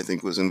beer, I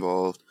think, was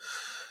involved.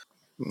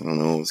 I don't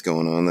know what's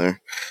going on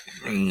there.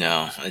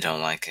 No, I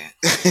don't like it.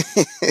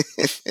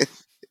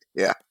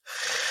 Yeah.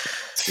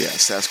 Yeah,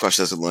 Sasquatch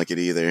doesn't like it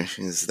either.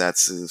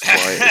 That's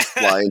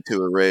fly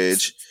into a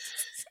rage.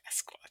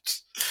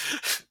 Sasquatch.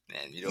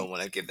 Man, you don't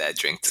want to give that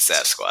drink to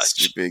Sasquatch.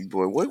 Your big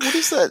boy. What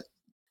is that?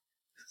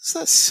 Is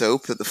that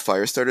soap that the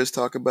fire starters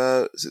talk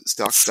about? Is it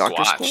Dr.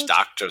 Squatch?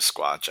 Dr.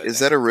 Squatch. Is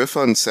that a riff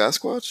on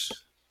Sasquatch?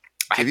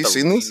 Have you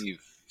seen this?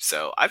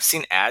 So I've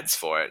seen ads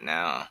for it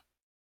now.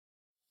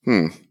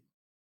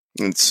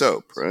 It's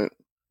soap, right?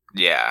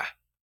 Yeah.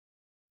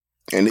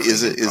 And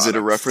is it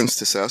a reference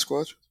to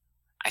Sasquatch?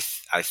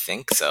 I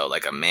think so,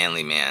 like a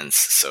manly man's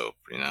soap,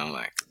 you know,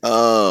 like.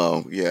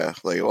 Oh yeah,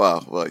 like,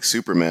 wow, like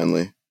super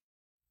manly.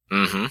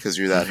 Mm-hmm. Because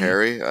you're that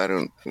hairy.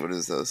 What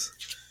is this?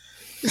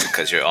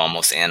 Because you're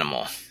almost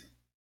animal.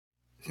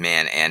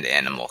 Man and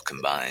animal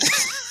combined.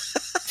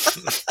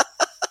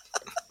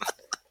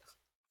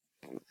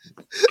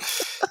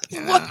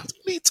 What are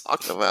you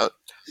talking about?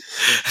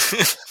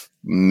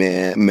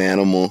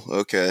 Manimal.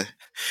 Okay.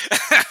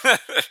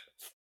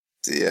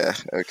 Yeah.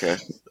 Okay.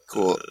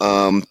 Cool.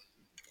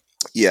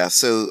 Yeah.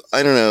 So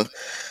I don't know.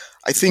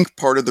 I think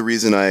part of the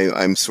reason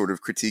I'm sort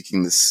of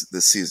critiquing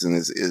this season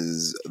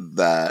is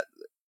that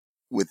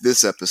with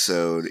this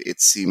episode, it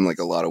seemed like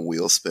a lot of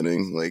wheel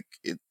spinning. Like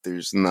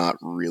there's not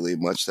really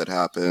much that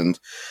happened.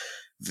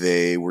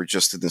 They were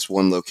just in this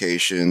one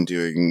location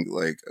doing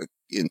like a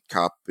in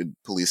cop and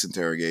police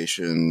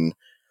interrogation.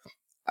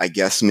 I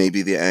guess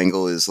maybe the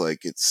angle is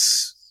like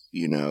it's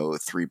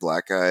three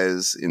black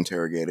guys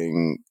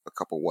interrogating a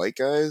couple white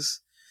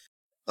guys.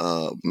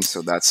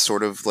 So that's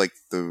sort of like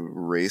the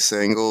race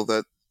angle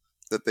that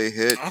they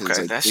hit, because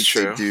Okay, I that's think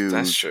true.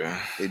 That's true.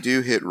 they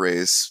do hit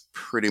race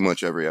pretty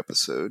much every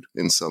episode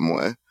in some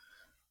way.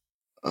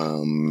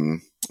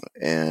 Um,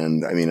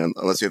 and I mean,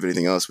 unless you have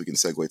anything else, we can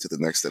segue to the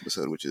next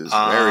episode, which is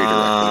very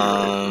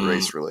directly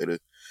race related.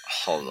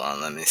 Hold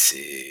on, let me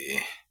see.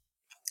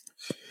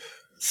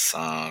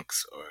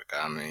 Socks,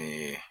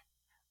 origami.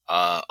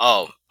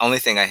 Only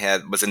thing I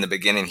had was in the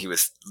beginning he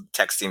was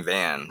texting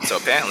Van. So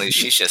apparently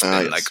she's just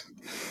been yes.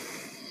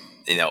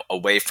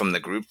 away from the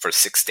group for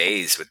 6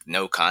 days with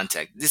no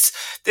contact. This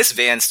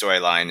Van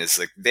storyline is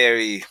like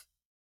very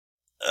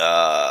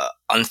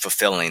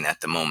unfulfilling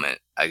at the moment,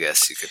 I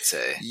guess you could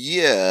say.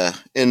 Yeah,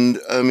 and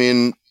I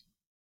mean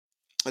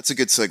that's a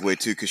good segue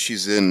too, because she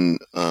is in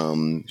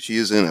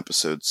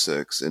episode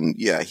 6, and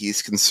yeah,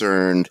 he's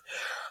concerned.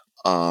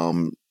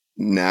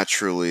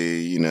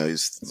 Naturally,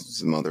 he's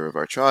the mother of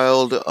our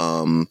child.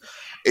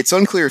 It's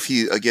unclear if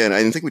he, again,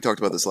 I think we talked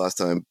about this last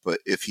time, but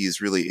if he's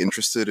really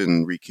interested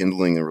in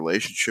rekindling a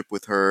relationship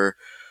with her.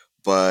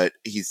 But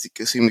he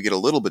seemed to get a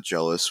little bit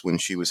jealous when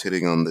she was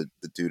hitting on the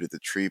dude at the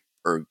tree,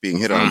 or being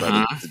hit on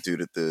by the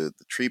dude at the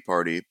tree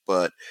party.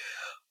 But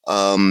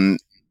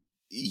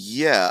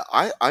yeah,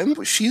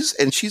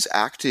 she's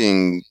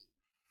acting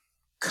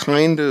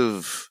kind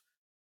of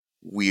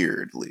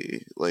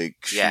weirdly. Like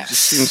she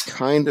just seems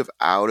kind of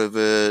out of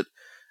it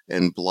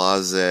and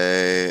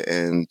blasé,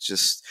 and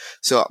just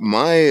so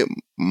my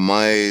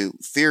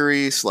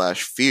theory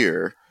slash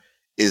fear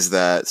is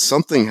that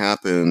something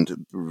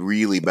happened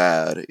really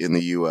bad in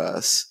the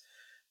US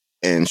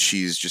and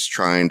she's just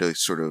trying to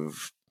sort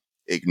of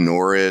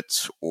ignore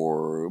it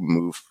or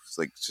move,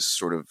 like just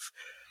sort of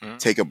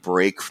take a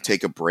break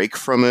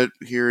from it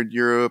here in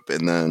Europe,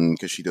 and then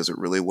because she doesn't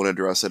really want to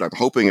address it. I'm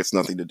hoping it's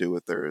nothing to do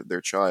with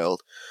their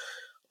child.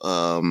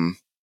 But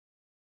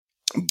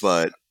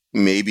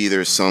maybe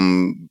there's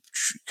some,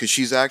 because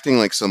she's acting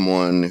like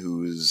someone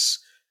who's,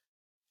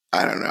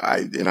 I don't know.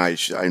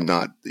 I'm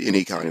not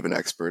any kind of an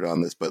expert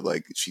on this, but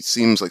like she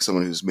seems like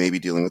someone who's maybe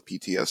dealing with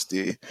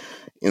PTSD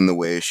in the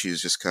way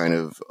she's just kind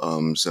of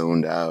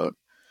zoned out.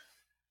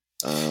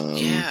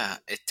 Yeah,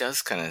 it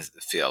does kind of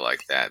feel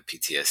like that,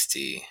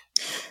 PTSD.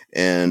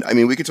 And I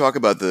mean, we could talk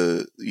about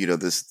the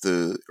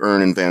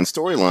Earn and Van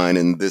storyline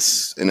in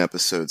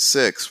episode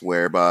 6,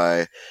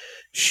 whereby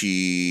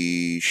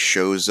she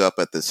shows up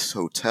at this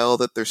hotel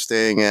that they're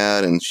staying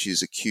at, and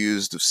she's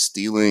accused of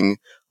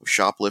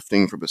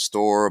shoplifting from a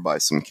store by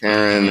some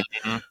Karen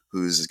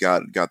who's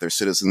got their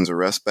citizen's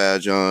arrest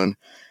badge on,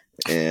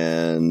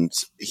 and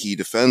he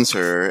defends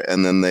her,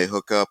 and then they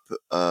hook up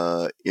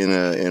in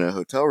a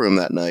hotel room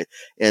that night.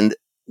 And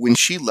when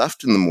she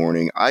left in the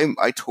morning,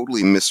 I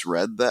totally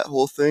misread that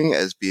whole thing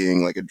as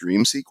being like a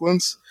dream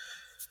sequence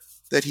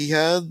that he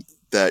had,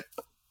 that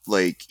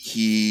like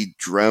he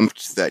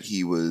dreamt that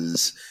he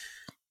was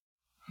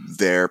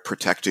there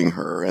protecting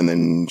her, and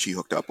then she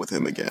hooked up with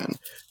him again.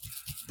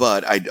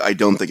 But I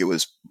don't think it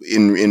was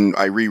in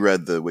I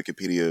reread the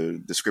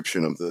Wikipedia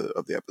description of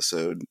the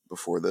episode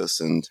before this,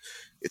 and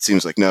it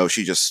seems like no,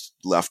 she just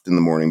left in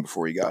the morning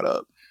before he got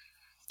up.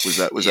 Was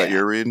that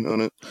your read on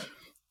it?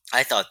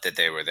 I thought that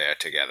they were there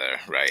together,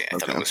 right? I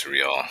thought it was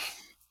real.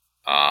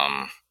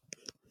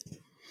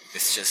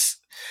 It's just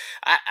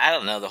I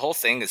don't know. The whole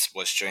thing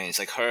was strange.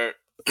 Like her.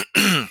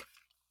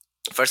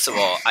 First of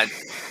all, I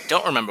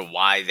don't remember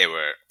why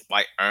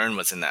Earn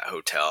was in that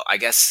hotel. I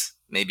guess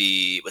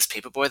maybe was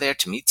Paperboy there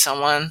to meet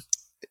someone,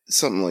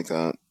 something like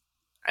that.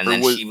 And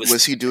then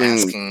was he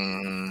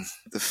doing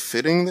the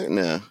fitting there?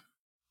 No,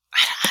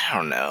 I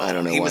don't know. I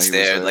don't know. He was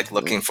there, like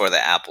looking for the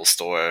Apple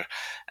store,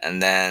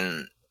 and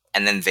then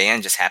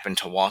Van just happened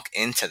to walk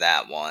into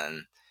that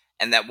one,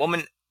 and that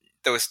woman.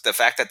 There was the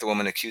fact that the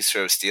woman accused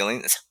her of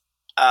stealing.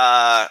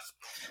 I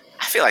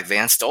feel like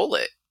Van stole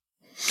it.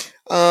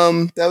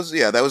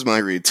 That was my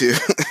read too.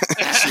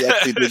 She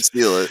actually did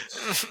steal it.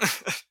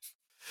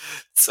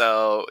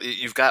 So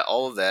you've got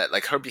all of that.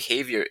 Like her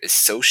behavior is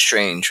so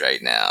strange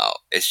right now.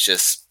 It's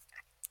just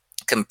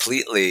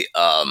completely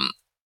out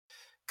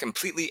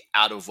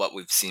of what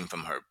we've seen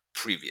from her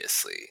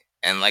previously.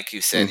 And like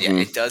you said, yeah,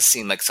 it does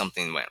seem like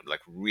something went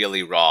like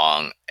really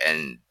wrong,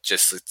 and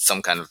just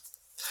some kind of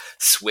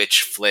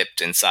switch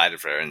flipped inside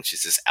of her, and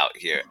she's just out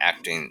here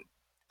acting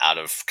out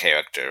of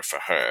character for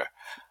her.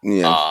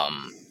 Yeah.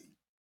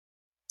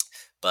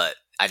 But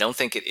I don't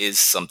think it is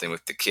something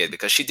with the kid,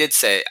 because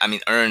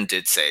Earn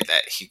did say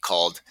that he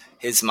called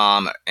his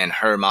mom and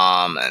her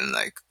mom, and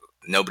like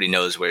nobody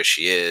knows where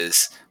she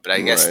is. But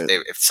I guess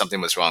if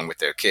something was wrong with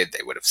their kid,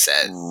 they would have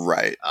said.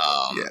 Right.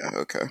 Yeah,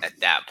 okay. At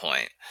that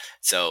point.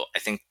 So I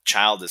think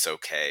child is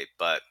okay.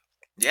 But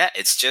yeah,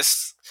 it's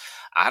just,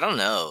 I don't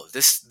know.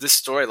 This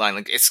storyline,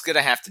 like, it's going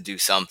to have to do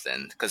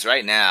something. Because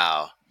right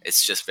now,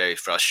 it's just very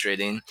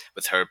frustrating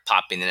with her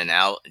popping in and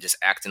out and just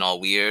acting all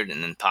weird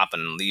and then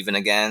popping and leaving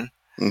again.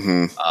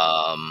 Mm-hmm.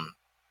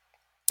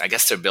 I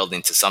guess they're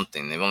building to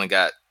something. They've only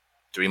got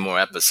 3 more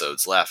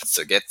episodes left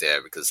to get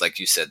there because, like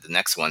you said, the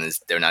next one is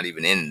they're not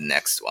even in the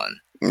next one.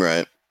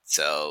 Right.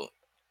 So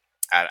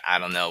I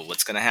don't know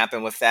what's going to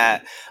happen with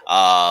that.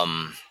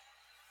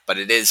 But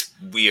it is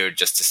weird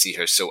just to see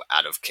her so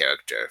out of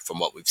character from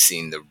what we've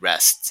seen the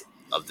rest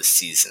of the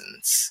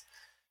seasons.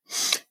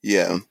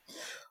 Yeah.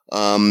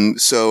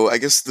 So I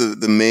guess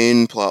the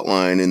main plot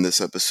line in this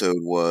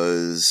episode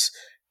was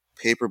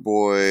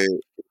Paperboy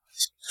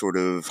sort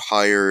of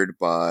hired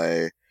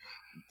by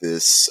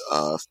this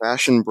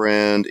fashion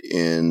brand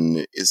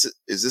in is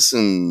this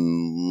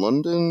in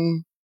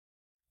London?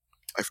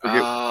 I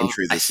forget what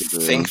country this is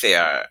in. I think they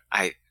are.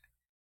 I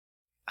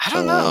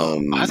don't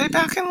know. Are they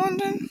back in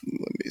London?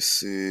 Let me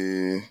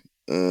see.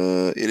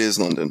 It is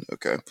London.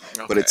 Okay.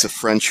 But it's a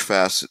French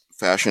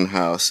fashion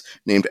house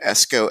named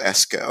Esco.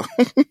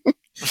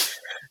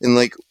 And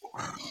like,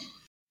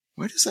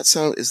 why does that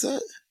sound? Is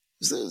that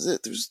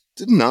it?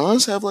 Did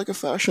Nas have like a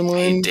fashion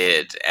line? He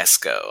did.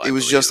 Esco. It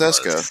was just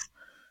Esco.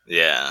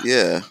 Yeah.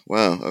 Yeah.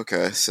 Wow.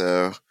 Okay.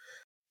 So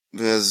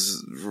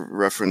there's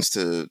reference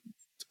to,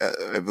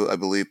 I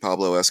believe,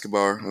 Pablo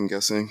Escobar. I'm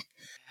guessing.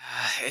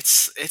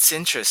 It's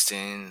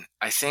interesting.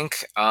 I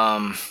think.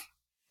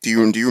 Do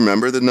you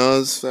remember the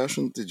Nas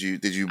fashion? Did you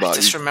buy? I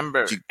just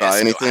remember. Did you buy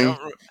anything?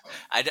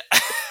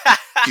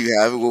 Do you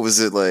have it? What was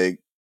it like?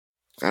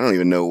 I don't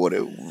even know what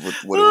it would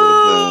have been.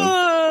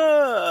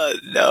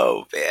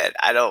 No, man,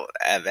 I don't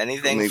have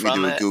anything. Maybe from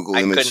do a Google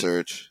image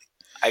search.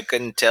 I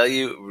couldn't tell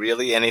you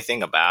really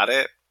anything about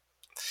it.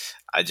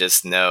 I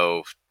just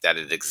know that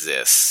it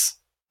exists.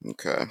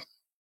 Okay.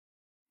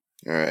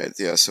 All right.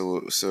 Yeah.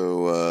 So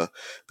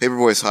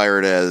Paperboy's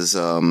hired as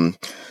some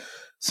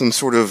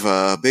sort of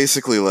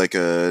basically like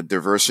a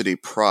diversity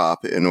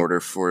prop in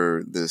order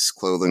for this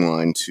clothing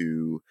line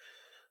to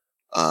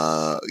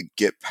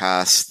get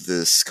past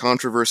this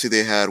controversy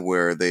they had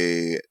where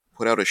they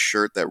put out a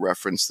shirt that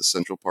referenced the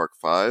Central Park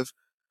 5,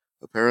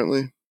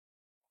 apparently.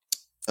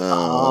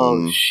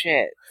 Oh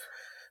shit!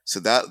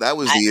 So that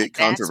was the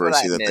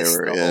controversy that they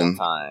were in.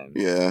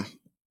 Yeah.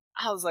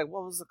 I was like,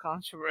 what was the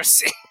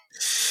controversy?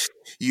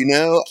 You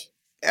know,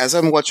 as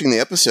I'm watching the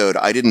episode,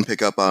 I didn't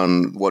pick up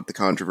on what the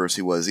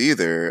controversy was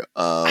either.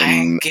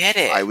 I get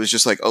it. I was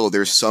just like, oh,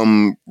 there's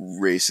some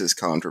racist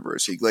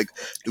controversy. Like,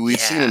 we've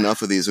seen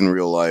enough of these in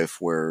real life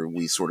where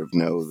we sort of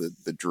know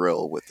the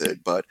drill with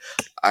it. But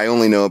I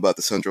only know about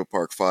the Central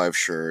Park 5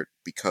 shirt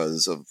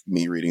because of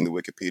me reading the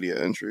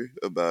Wikipedia entry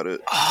about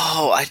it.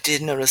 Oh, I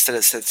did notice that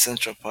it said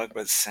Central Park,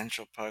 but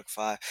Central Park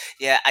 5.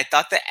 Yeah, I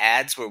thought the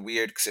ads were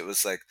weird because it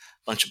was like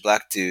a bunch of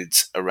black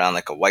dudes around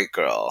like a white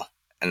girl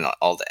and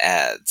all the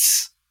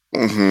ads.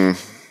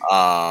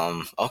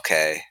 Mm-hmm.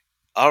 Okay.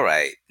 All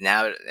right.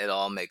 Now it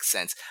all makes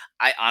sense.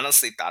 I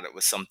honestly thought it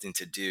was something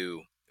to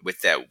do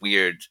with that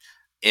weird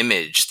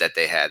image that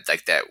they had,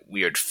 like that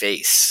weird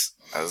face.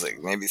 I was like,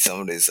 maybe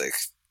somebody's like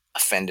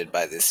offended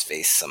by this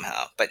face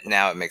somehow. But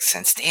now it makes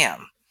sense.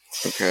 Damn.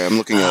 Okay, I'm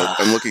looking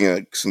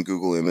at some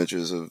Google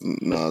images of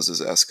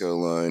Nas's Esco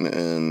line,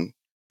 and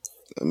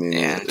I mean,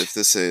 if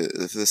this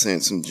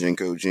ain't some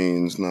Jinko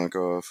jeans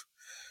knockoff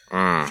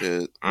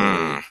shit,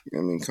 I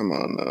mean, come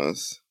on,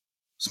 Nas.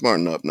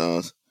 Smarten up,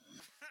 Nas.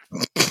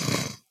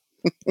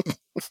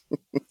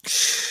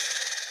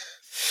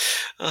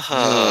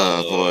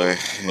 Oh boy,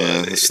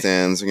 yeah, the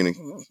stands are gonna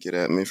get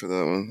at me for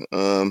that one.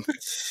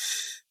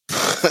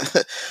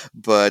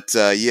 But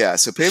yeah,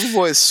 so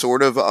Paperboy is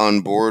sort of on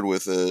board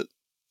with it,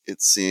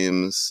 it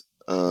seems,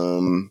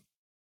 and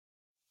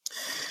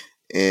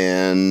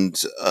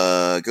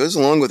goes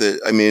along with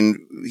it. I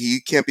mean,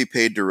 he can't be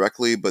paid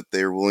directly, but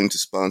they're willing to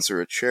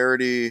sponsor a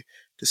charity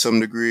to some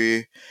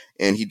degree,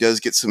 and he does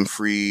get some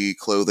free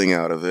clothing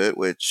out of it,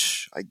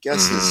 which I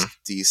guess is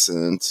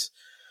decent.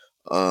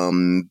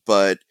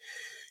 But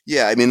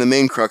yeah, I mean, the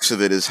main crux of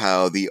it is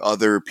how the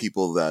other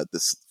people that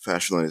this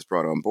fashion line has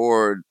brought on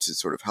board to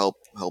sort of help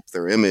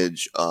their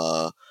image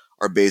are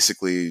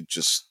basically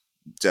just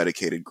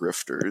dedicated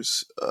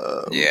grifters.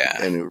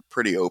 And they were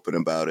pretty open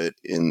about it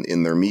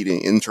in their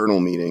internal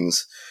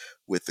meetings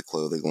with the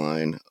clothing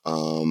line,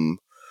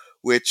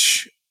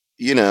 which,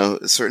 you know,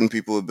 certain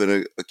people have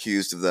been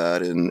accused of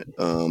that in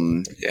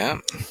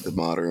the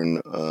modern,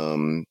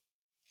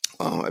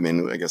 I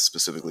mean, I guess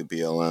specifically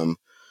BLM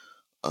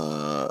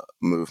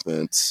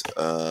movement,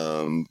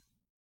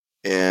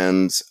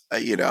 and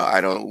you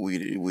know,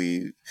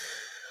 we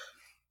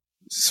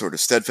sort of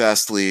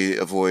steadfastly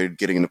avoid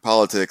getting into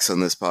politics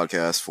on this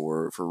podcast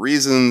for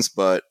reasons,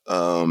 but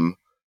yeah,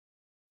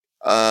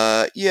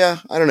 I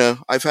don't know.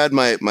 I've had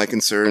my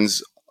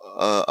concerns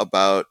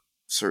about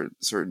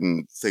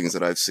certain things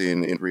that I've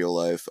seen in real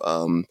life.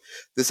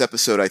 This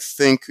episode, I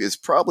think, is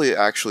probably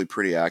actually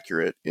pretty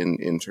accurate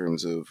in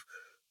terms of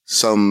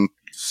some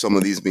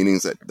of these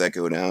meetings that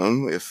go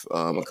down if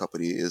a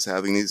company is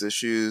having these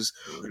issues.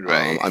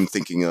 Right. I'm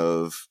thinking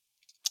of,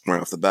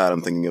 right off the bat,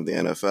 I'm thinking of the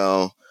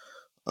NFL.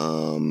 I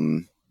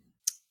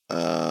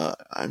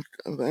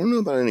don't know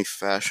about any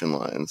fashion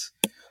lines.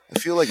 I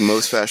feel like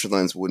most fashion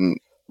lines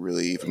wouldn't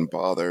really even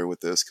bother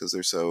with this because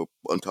they're so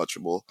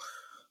untouchable.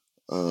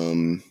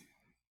 And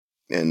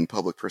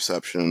public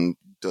perception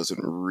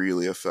doesn't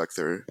really affect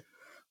their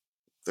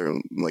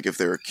like, if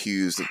they're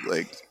accused of,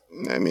 like,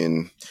 I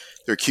mean,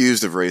 they're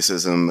accused of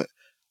racism,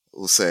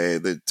 we'll say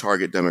the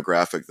target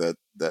demographic that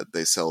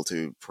they sell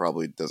to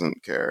probably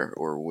doesn't care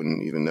or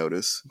wouldn't even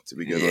notice to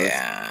begin with.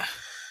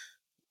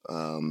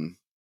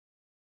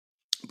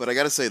 But I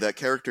got to say that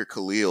character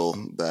Khalil,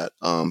 that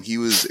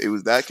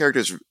that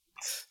character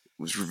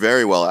was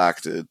very well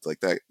acted.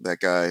 Like that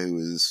guy who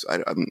was,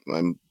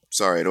 I'm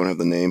sorry, I don't have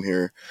the name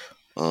here.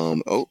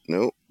 Oh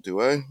no,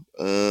 do I?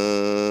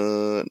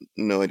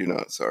 No, I do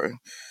not. Sorry,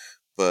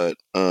 but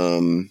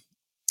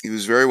he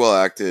was very well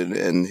acted,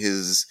 and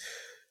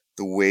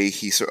the way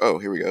he oh,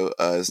 here we go.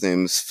 His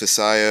name's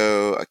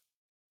Fisayo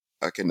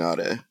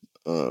Akinade.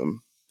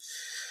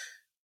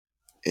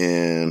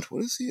 And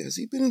what is he? Has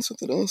he been in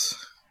something else?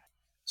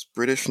 He's a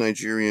British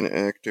Nigerian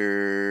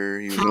actor.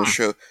 He was in a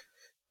show.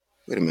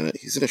 Wait a minute.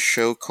 He's in a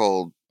show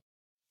called,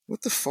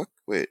 what the fuck?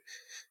 Wait.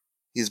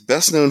 He's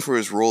best known for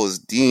his role as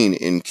Dean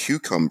in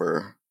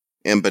Cucumber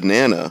and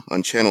Banana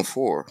on Channel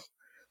 4.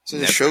 Is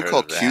it a show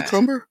called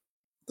Cucumber?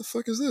 What the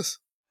fuck is this?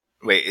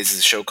 Wait, is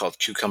this a show called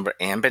Cucumber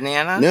and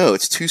Banana? No,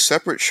 it's two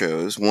separate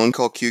shows. One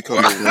called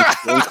Cucumber,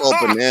 one called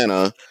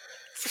Banana.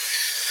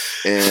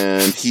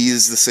 And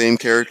he's the same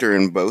character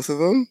in both of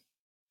them.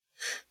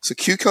 So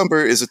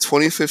Cucumber is a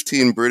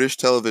 2015 British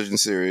television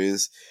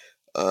series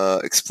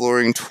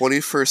exploring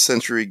 21st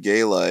century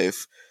gay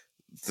life.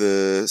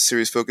 The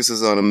series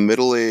focuses on a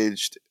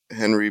middle-aged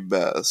Henry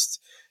Best.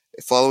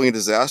 Following a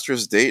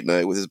disastrous date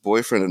night with his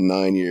boyfriend of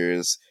 9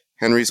 years,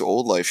 Henry's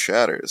old life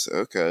shatters.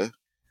 Okay.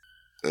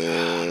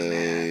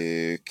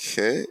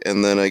 Okay.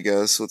 And then I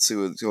guess, let's see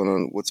what's going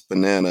on. What's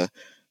Banana?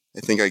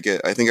 I think I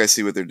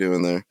see what they're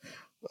doing there.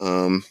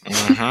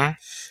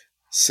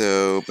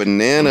 So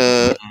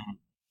Banana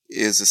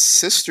is a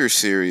sister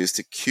series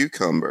to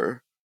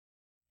Cucumber.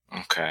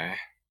 Okay.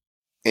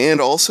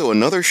 And also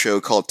another show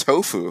called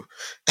Tofu.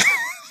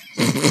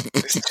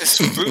 It's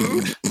just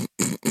food?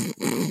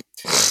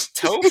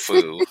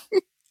 Tofu?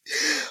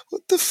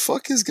 What the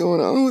fuck is going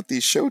on with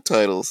these show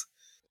titles?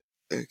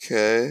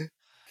 Okay.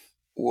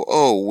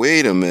 Oh,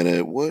 wait a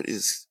minute. What?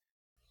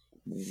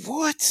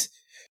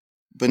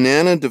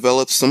 Banana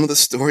develops some of the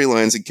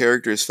storylines and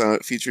characters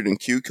featured in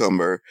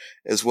Cucumber,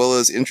 as well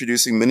as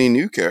introducing many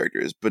new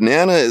characters.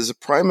 Banana is a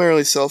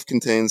primarily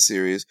self-contained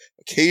series,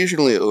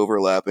 occasionally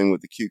overlapping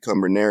with the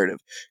Cucumber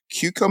narrative.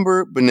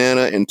 Cucumber,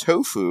 Banana, and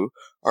Tofu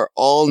are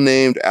all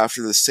named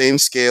after the same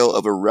scale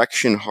of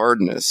erection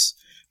hardness,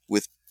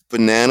 with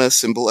Banana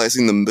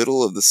symbolizing the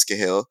middle of the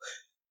scale,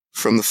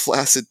 from the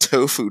flaccid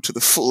tofu to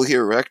the fully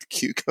erect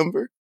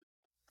cucumber.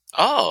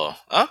 Oh,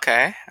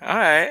 okay. All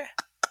right.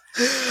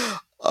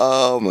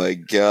 Oh my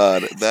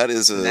god, that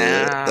is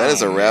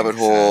a rabbit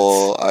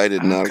hole I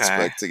did not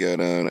expect to go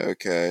down.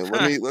 Okay,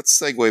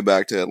 let's segue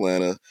back to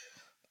Atlanta.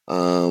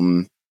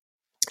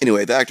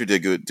 Anyway, the actor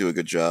did do a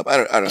good job. I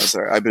don't know.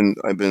 Sorry,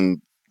 I've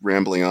been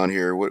rambling on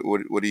here.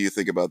 What do you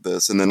think about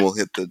this? And then we'll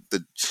hit the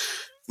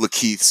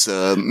Lakeith's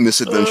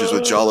misadventures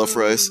with Jollof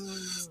rice.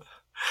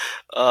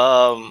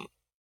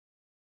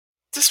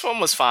 This one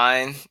was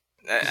fine.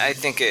 I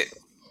think it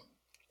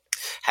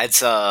had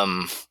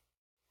some,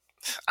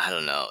 I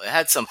don't know, it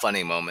had some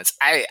funny moments.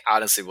 I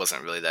honestly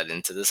wasn't really that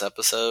into this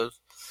episode.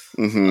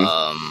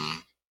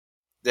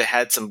 They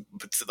had some,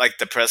 like,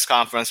 the press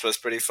conference was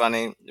pretty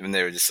funny, and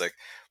they were just like,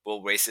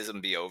 will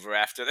racism be over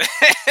after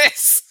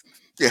this?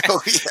 Yeah,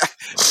 oh,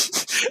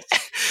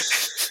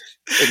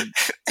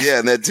 yeah.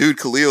 And that dude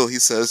Khalil, he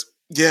says,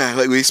 yeah,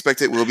 like, we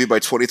expect it will be by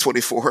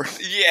 2024.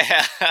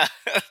 Yeah.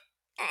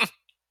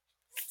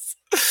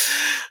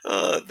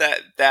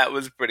 That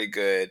was pretty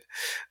good.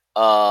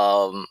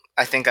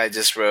 I think I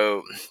just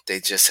wrote,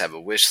 they just have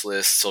a wish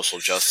list. Social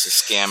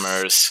justice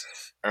scammers,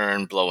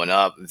 earn blowing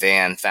up.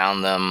 Van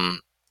found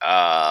them.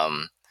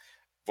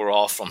 We're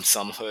all from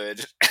some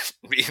hood.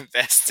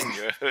 Reinvest in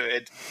your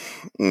hood.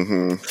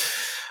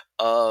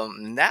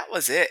 That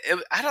was it.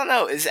 I don't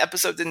know. This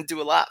episode didn't do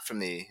a lot for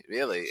me,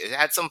 really. It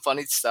had some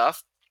funny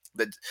stuff.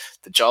 The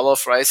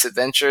Jollof rice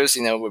adventures,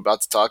 we're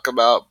about to talk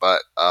about,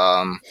 but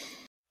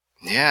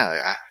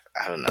yeah,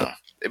 I don't know.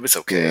 It was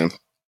okay.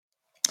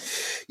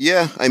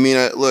 Yeah, I mean,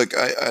 look,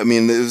 I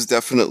mean, it was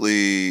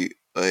definitely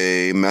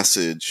a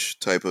message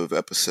type of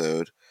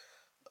episode.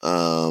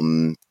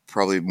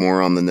 Probably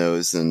more on the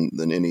nose than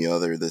any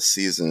other this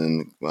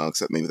season, well,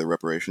 except maybe the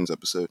reparations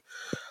episode.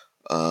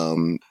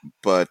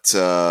 But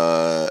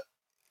I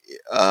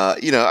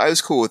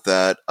was cool with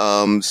that.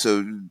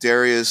 So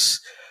Darius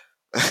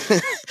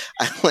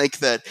I like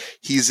that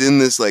he's in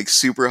this like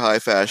super high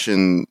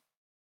fashion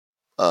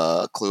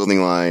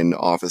clothing line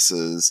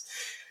offices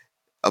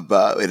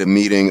about at a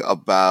meeting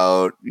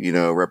about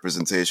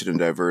representation and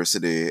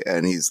diversity,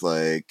 and he's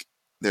like,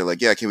 they're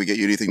like, yeah, can we get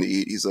you anything to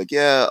eat? He's like,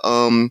 yeah,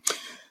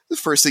 the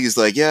first thing is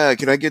like, yeah,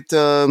 can I get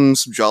some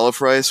jollof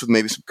rice with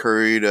maybe some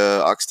curried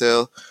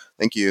oxtail?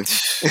 Thank you.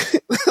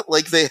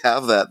 Like they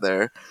have that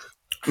there.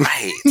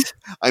 Right.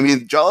 I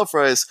mean, jollof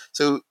rice.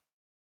 So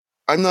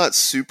I'm not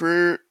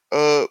super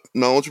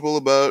knowledgeable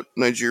about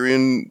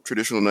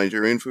traditional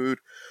Nigerian food.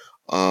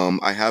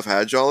 I have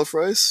had jollof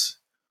rice,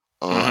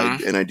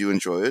 and I do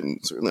enjoy it, and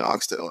certainly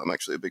oxtail I'm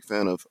actually a big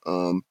fan of.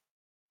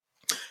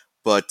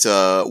 But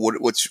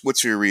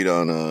what's your read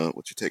on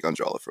what's your take on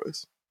jollof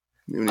rice?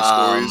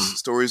 Any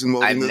stories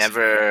involving this?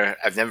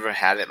 I've never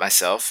had it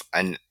myself.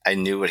 I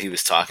knew what he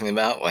was talking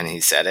about when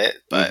he said it,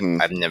 but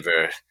I've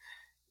never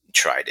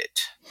tried it.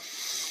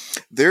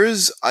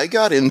 I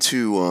got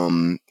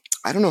into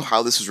I don't know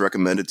how this was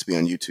recommended to me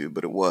on YouTube,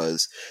 but it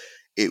was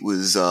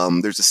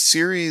there's a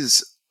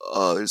series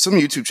some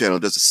YouTube channel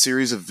does a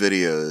series of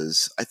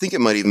videos. I think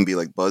it might even be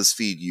like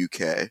BuzzFeed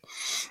UK,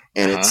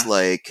 and it's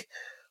like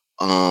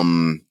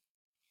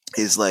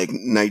is like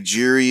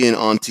Nigerian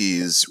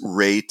aunties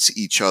rate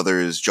each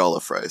other's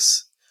jollof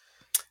rice.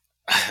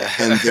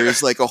 And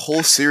there's like a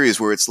whole series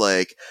where it's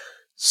like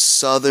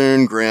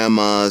Southern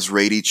grandmas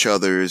rate each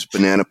other's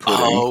banana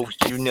pudding. Oh,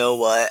 you know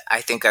what?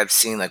 I think I've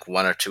seen like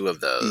one or two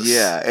of those.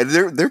 Yeah, and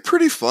they're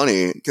pretty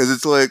funny because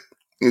it's like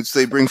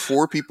they bring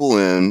 4 people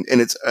in,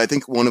 and I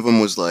think one of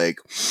them was like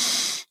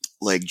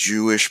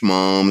Jewish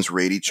moms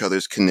rate each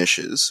other's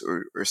knishes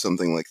or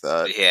something like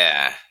that.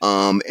 Yeah.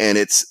 And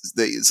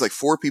it's like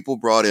 4 people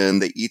brought in.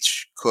 They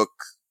each cook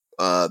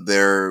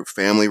their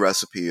family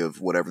recipe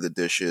of whatever the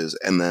dish is,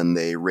 and then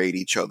they rate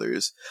each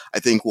other's. I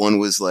think one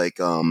was like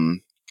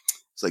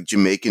it's like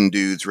Jamaican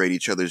dudes rate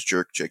each other's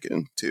jerk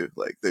chicken too.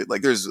 Like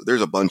there's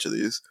a bunch of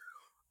these,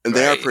 and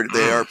they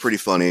are pretty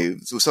funny.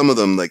 So some of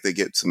them, like, they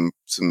get some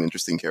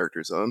interesting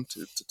characters on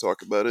to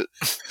talk about it.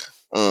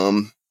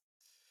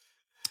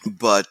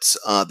 But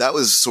that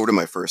was sort of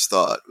my first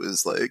thought,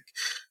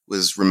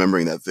 was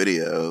remembering that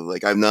video.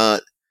 Like,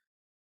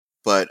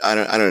 but I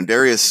don't know.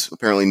 Darius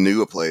apparently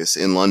knew a place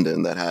in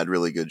London that had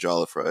really good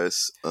jollof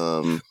rice.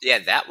 Yeah,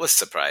 that was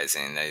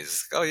surprising.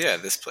 He's like, oh yeah,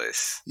 this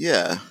place.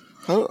 Yeah.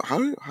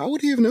 How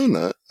would he have known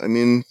that? I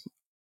mean,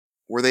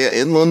 were they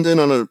in London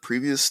on a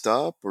previous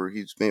stop, or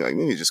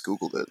maybe he just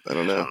Googled it? I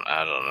don't know.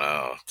 I don't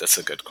know. That's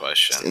a good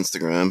question. It's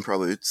Instagram,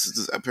 probably.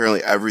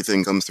 Apparently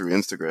everything comes through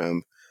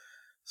Instagram.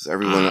 So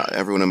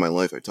everyone in my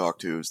life I talk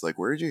to is like,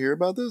 where did you hear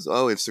about this?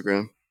 Oh,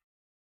 Instagram.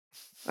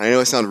 I know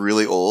I sound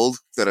really old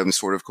that I'm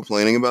sort of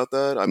complaining about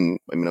that. I'm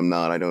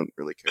not. I don't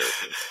really care.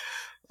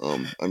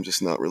 But, I'm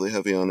just not really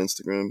heavy on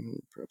Instagram.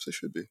 Perhaps I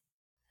should be.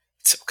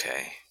 It's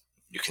okay.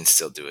 You can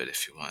still do it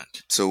if you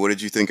want. So what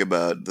did you think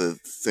about the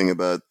thing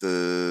about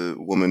the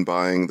woman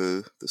buying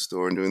the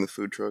store and doing the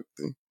food truck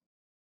thing?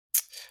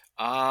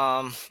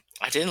 I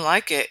didn't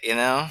like it,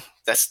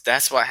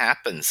 That's what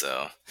happens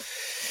though.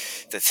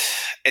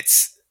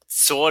 It's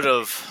sort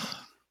of,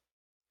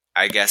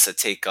 I guess, a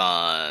take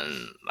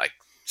on like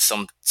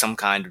some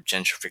kind of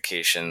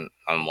gentrification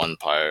on one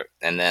part,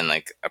 and then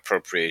like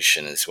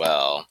appropriation as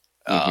well.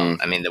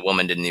 I mean, the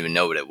woman didn't even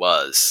know what it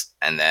was,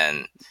 and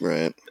then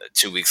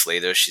 2 weeks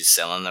later, she's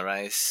selling the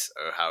rice,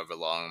 or however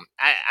long.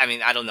 I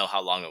mean, I don't know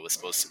how long it was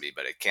supposed to be,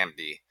 but it can't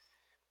be.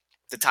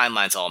 The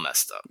timeline's all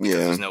messed up because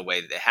there's no way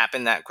that it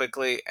happened that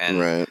quickly,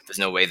 and there's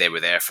no way they were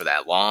there for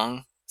that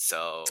long.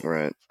 So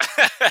timeline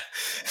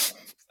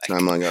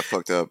got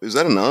fucked up. Is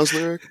that a Nas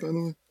lyric, by the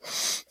way?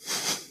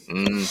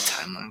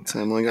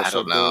 Timeline got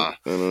fucked up.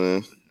 I don't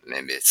know.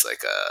 Maybe it's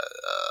like a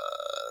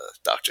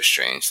Doctor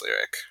Strange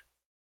lyric.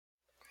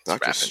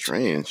 Doctor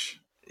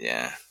Strange.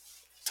 Yeah,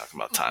 talking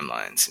about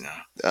timelines,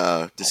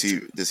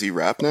 Does he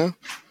rap now?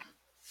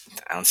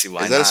 I don't see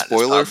why. Is that a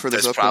spoiler for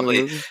this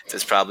upcoming movie?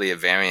 There's probably a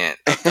variant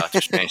of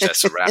Doctor Strange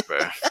that's a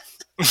rapper.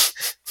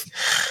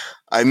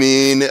 I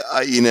mean,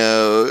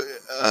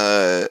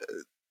 the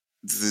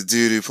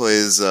dude who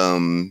plays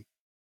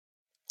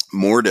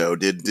Mordo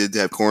did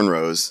have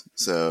cornrows,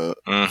 so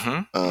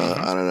I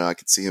don't know. I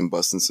could see him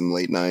busting some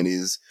late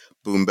 '90s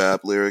boom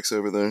bap lyrics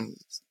over there.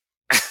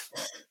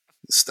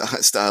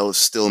 Style of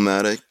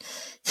Stillmatic,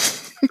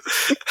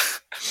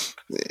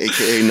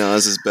 aka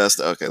Nas's best.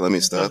 Okay, let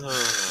me stop.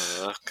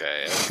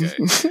 Okay.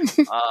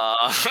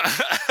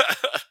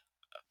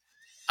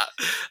 A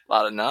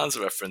lot of Nas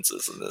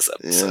references in this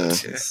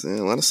episode. Yeah,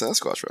 a lot of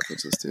Sasquatch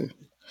references too.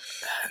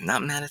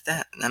 Not mad at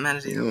that. Not mad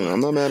at either.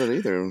 I'm not mad at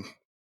either.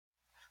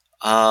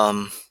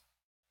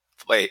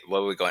 Wait,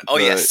 where were we going? Oh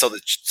yeah, so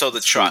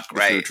the truck,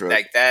 right? Truck.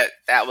 Like that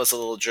was a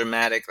little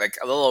dramatic, like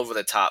a little over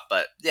the top,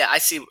 but yeah, I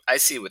see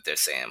what they're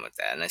saying with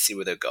that, and I see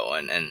where they're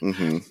going,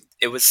 and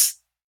it was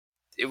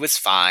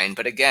fine,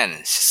 but again,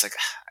 it's just like,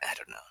 I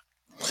don't know.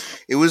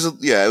 It was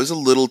a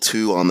little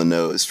too on the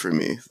nose for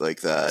me,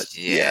 like that.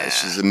 Yeah,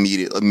 it's just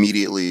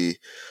immediately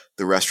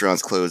the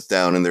restaurant's closed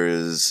down, and there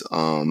is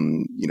a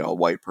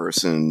white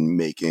person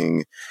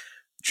making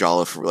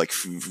Jolliffe, like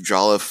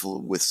Jolliffe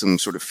with some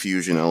sort of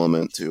fusion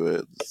element to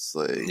it. It's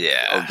like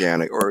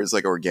organic, or it's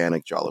like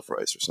organic Jolliffe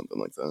rice or something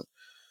like that.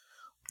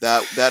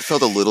 That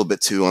felt a little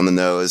bit too on the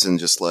nose, and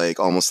just like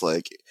almost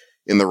like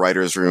in the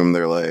writer's room,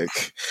 they're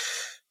like,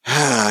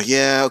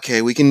 yeah,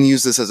 okay, we can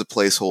use this as a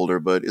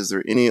placeholder, but is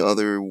there any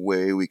other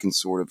way we can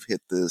sort of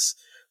hit this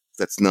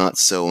that's not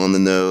so on the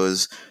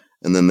nose?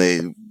 And then they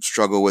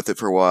struggle with it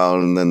for a while,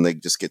 and then they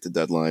just get to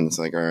deadline. It's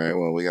like, all right,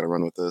 well, we got to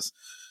run with this.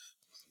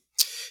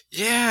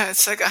 Yeah,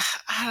 it's like,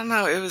 I don't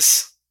know. It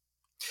was,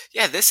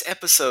 this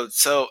episode.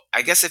 So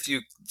I guess if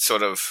you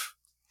sort of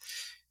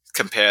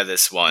compare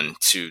this one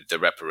to the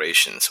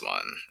reparations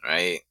one,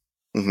 right?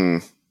 Mm-hmm.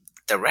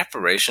 The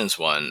reparations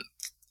one,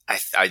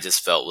 I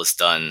just felt was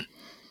done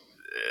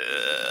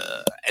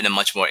in a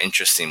much more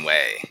interesting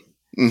way,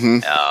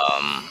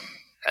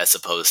 as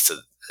opposed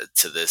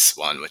to this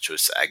one, which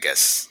was, I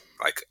guess,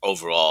 like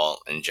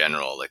overall in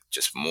general, like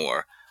just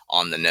more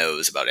on the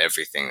nose about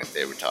everything that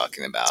they were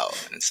talking about.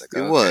 And it's like,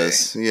 it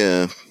was,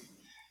 yeah.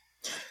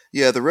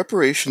 Yeah, the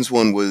reparations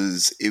one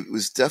was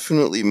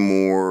definitely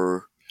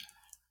more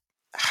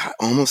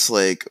almost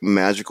like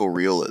magical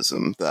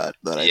realism that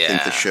I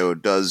think the show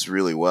does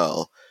really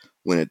well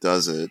when it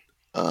does it.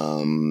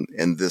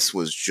 And this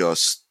was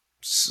just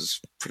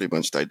pretty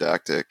much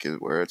didactic,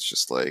 where it's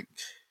just like,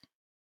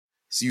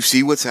 so you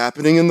see what's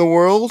happening in the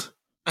world?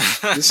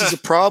 This is a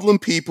problem,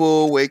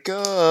 people. Wake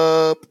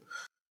up.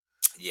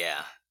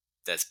 Yeah,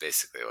 that's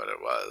basically what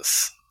it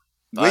was.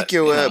 But,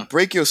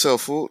 break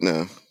yourself, fool.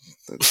 No,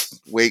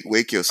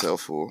 wake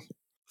yourself, fool.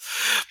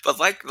 But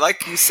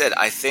like you said,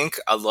 I think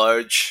a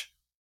large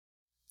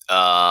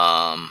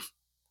part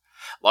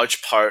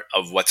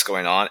of what's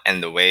going on,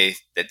 and the way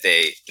that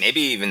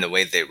maybe even the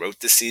way they wrote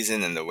the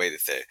season and the way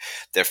that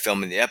they're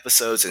filming the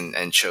episodes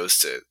and chose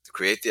to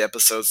create the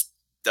episodes,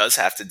 does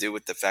have to do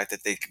with the fact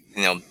that they,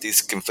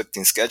 these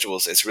conflicting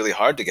schedules, it's really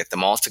hard to get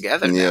them all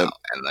together now,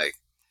 and like,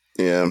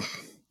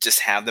 just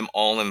have them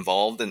all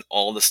involved in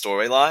all the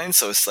storylines.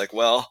 So it's like,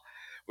 well,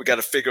 we got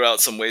to figure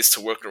out some ways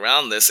to work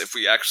around this. If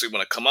we actually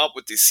want to come up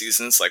with these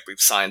seasons, like we've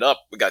signed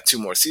up, we got 2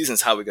 more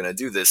seasons. How are we going to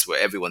do this where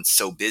everyone's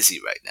so busy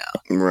right now?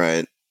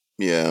 Right.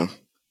 Yeah.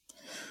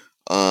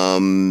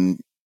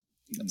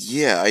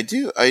 Yeah, I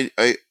do. I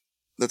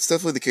that's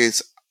definitely the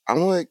case. I'm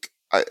like,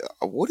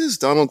 what is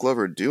Donald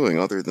Glover doing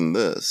other than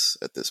this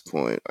at this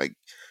point? I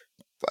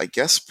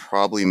guess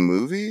probably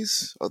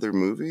other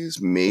movies,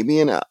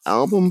 maybe an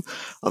album.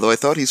 Although I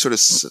thought he sort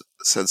of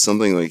said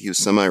something like he was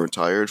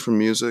semi-retired from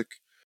music.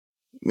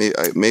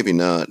 Maybe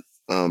not.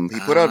 He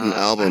put out an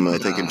album, I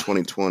think, in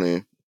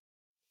 2020.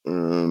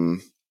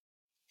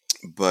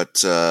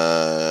 But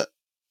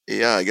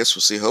yeah, I guess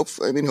we'll see.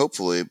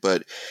 Hopefully,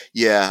 but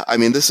yeah, I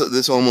mean,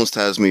 this almost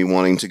has me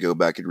wanting to go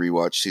back and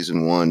rewatch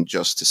season 1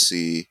 just to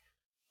see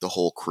the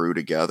whole crew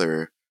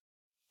together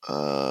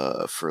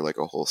for like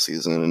a whole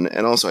season,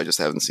 and also I just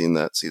haven't seen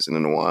that season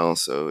in a while,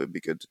 so it'd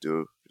be good to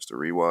do just a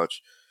rewatch.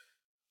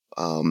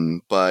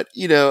 But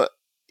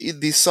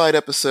these side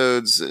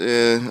episodes,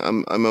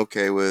 I'm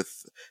okay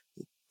with,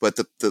 but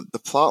the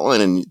plot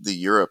line in the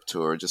Europe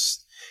tour,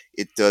 just,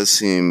 it does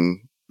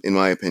seem, in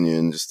my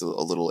opinion, just a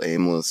little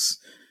aimless.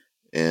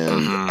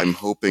 And I'm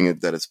hoping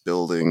that it's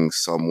building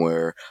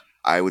somewhere.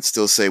 I would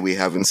still say we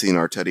haven't seen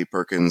our Teddy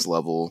Perkins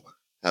level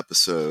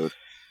episode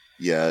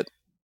yet.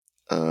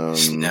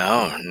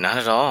 No, not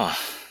at all.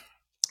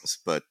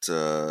 But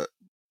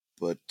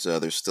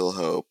there's still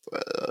hope.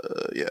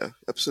 Yeah,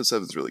 episode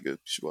 7 is really good. You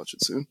should watch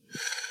it soon.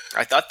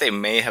 I thought they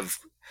may have.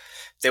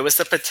 There was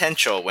the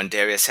potential when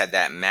Darius had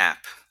that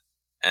map,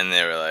 and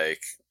they were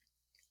like,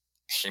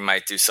 he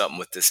might do something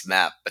with this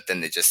map, but then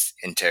they just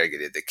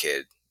interrogated the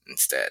kid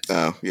instead.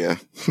 Oh, yeah.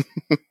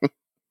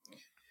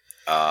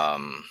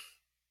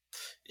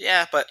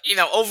 Yeah, but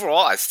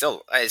overall, I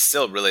still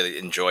really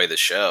enjoy the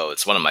show.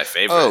 It's one of my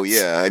favorites. Oh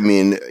yeah, I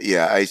mean,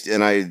 yeah,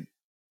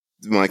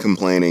 my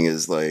complaining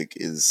is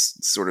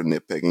sort of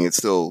nitpicking. It's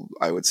still,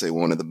 I would say,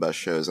 one of the best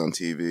shows on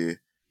TV.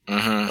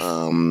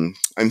 I'm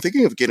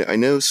thinking of getting. I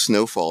know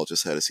Snowfall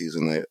just had a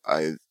season.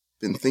 I've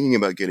been thinking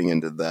about getting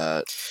into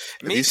that.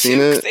 Have you seen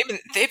it?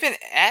 They've been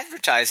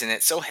advertising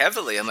it so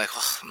heavily. I'm like,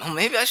 well,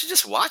 maybe I should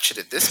just watch it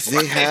at this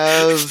point. They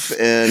have,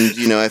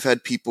 and I've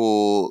had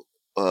people,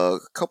 a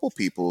couple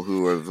people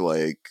who have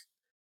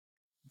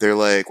they're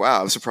like,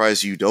 wow, I'm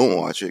surprised you don't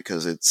watch it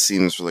because it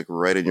seems like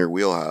right in your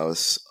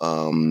wheelhouse.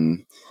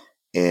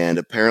 And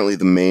apparently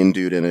the main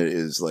dude in it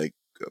is like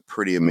a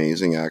pretty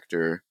amazing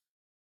actor.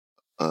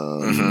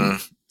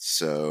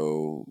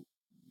 So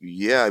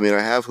yeah, I mean,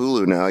 I have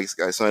Hulu now.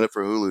 I signed up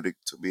for Hulu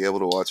to be able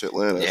to watch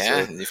Atlanta.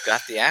 Yeah, so you've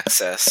got the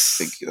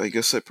access. I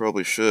guess I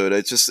probably should.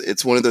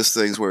 It's one of those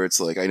things where it's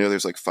like, I know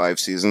there's like 5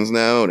 seasons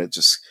now, and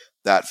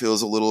that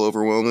feels a little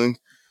overwhelming.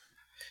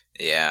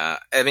 Yeah,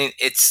 I mean,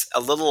 it's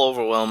a little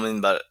overwhelming,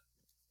 but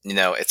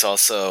it's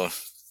also,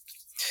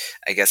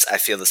 I guess I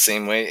feel the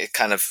same way. It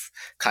kind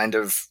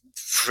of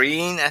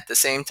freeing at the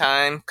same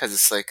time, because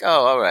it's like,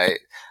 oh, all right,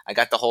 I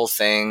got the whole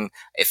thing.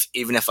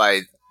 Even if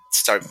I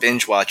start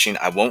binge watching,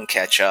 I won't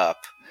catch up.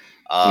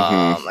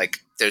 Like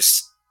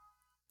there's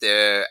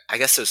I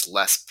guess there's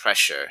less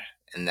pressure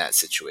in that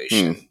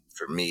situation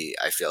for me.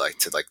 I feel like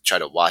to like try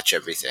to watch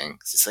everything.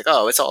 It's like,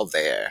 oh, it's all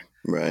there.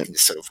 Right. I can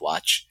just sort of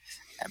watch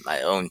at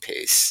my own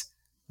pace.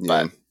 Yeah.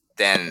 But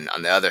then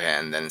on the other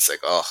hand, then it's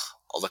like, oh,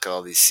 I'll look at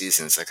all these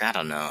seasons. Like, I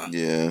don't know.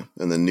 Yeah.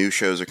 And the new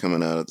shows are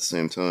coming out at the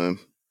same time.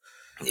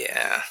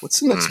 Yeah. What's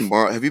the next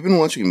tomorrow? Have you been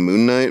watching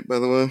Moon Knight, by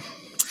the way?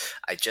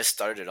 I just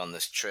started on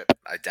this trip.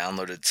 I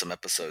downloaded some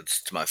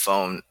episodes to my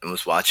phone and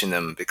was watching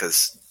them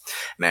because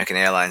American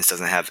Airlines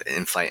doesn't have an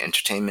in-flight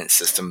entertainment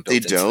system built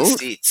into the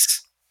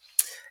seats.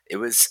 It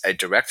was a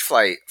direct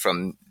flight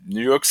from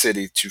New York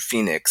City to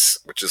Phoenix,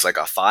 which is like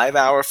a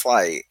 5-hour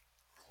flight.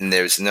 And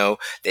they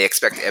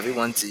expect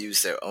everyone to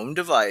use their own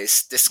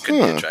device. This could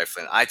be a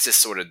trifling. I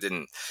just sort of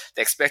didn't.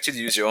 They expect you to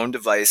use your own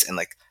device and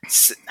like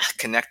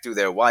connect through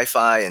their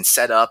Wi-Fi and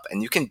set up,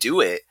 and you can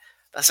do it.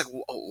 I was like,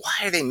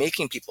 why are they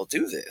making people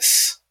do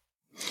this?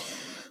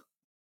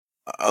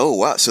 Oh,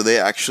 wow. So they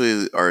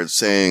actually are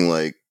saying,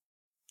 like,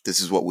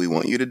 this is what we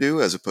want you to do,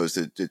 as opposed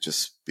to it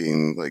just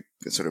being, like,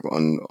 a sort of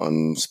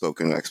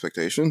unspoken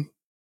expectation?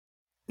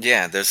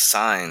 Yeah, there's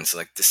signs,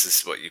 like, this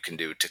is what you can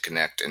do to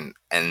connect and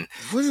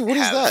What is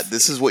that?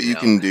 This is what you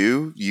can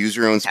do? Use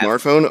your own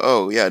smartphone?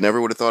 Oh, yeah, I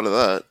never would have thought of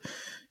that.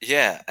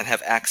 Yeah, and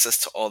have access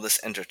to all this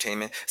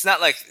entertainment. It's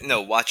not like,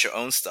 watch your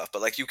own stuff,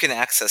 but like you can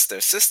access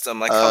their system,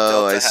 like how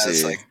Delta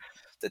has like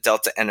the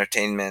Delta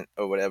Entertainment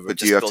or whatever. But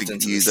do you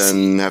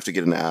then have to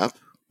get an app,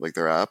 like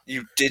their app?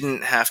 You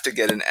didn't have to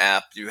get an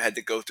app. You had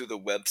to go through the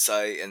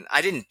website, and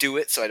I didn't do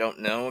it, so I don't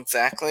know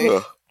exactly.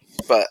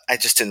 But I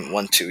just didn't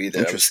want to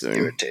either. I was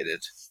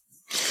irritated,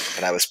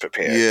 but I was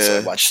prepared. Yeah. So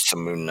I watched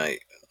some Moon Knight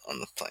on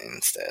the plane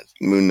instead.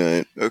 Moon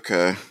Knight,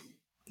 okay.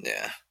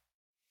 Yeah.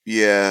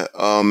 Yeah.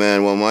 Oh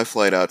man. Well, my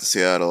flight out to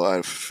Seattle,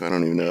 I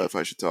don't even know if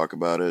I should talk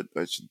about it.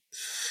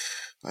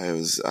 I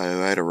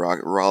had a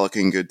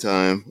rollicking good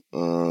time.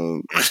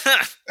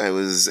 I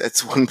was at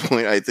one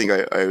point. I think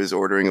I was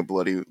ordering a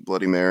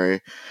Bloody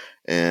Mary,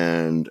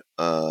 and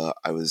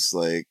I was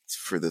like,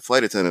 for the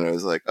flight attendant, I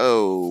was like,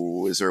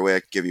 "Oh, is there a way I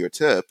could give you a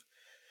tip?"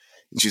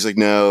 And she's like,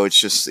 "No, it's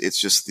just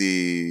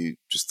the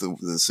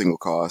single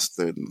cost.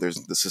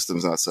 The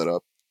system's not set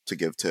up to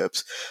give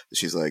tips."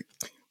 She's like,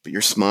 "But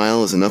your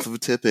smile is enough of a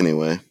tip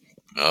anyway."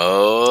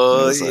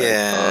 Oh,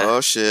 yeah. Like,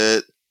 oh,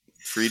 shit.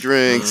 Free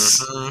drinks.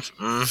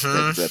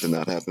 That did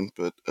not happen,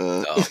 but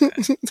the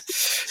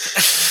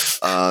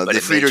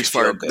free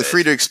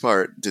drinks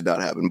part did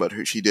not happen, but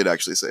she did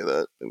actually say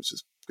that. It was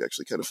just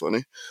actually kind of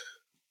funny.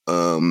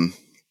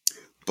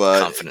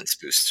 But confidence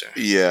booster.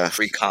 Yeah.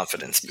 Free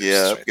confidence booster.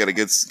 Yeah, got a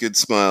good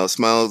smile.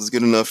 Smile is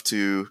good enough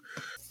to,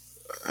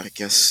 I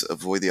guess,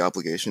 avoid the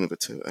obligation of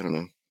it too. I don't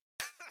know.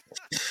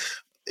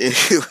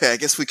 Anyway, I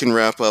guess we can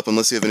wrap up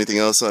unless you have anything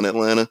else on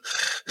Atlanta.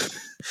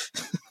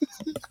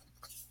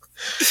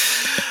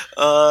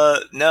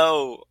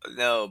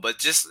 No, but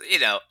just,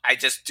 I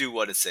just do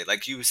want to say,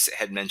 like you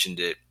had mentioned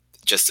it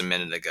just a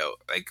minute ago,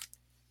 like,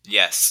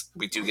 yes,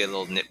 we do get a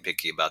little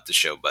nitpicky about the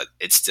show, but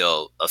it's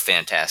still a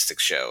fantastic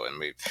show, and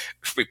we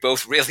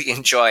both really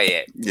enjoy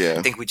it. Yeah.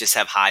 I think we just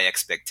have high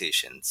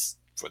expectations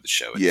for the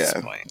show at this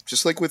point.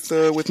 Just like with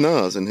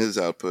Nas and his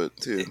output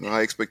too.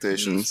 High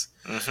expectations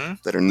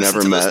that are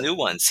never met. Those new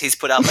ones. He's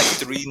put out like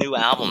 3 new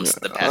albums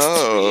the past 2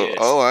 years.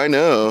 Oh, I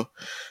know.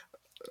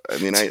 I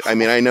mean,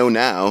 I know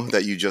now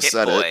that you just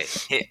said it.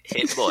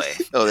 Hit Boy.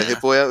 Oh, the Hit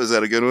Boy out? Was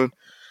that a good one?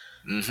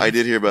 I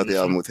did hear about the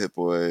album with Hit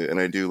Boy, and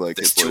I do like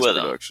Hit Boy's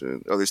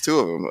production. Oh, there's 2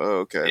 of them. Oh,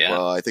 okay. Yeah.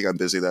 Well, I think I'm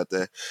busy that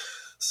day.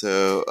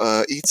 So,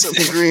 eat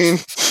something green.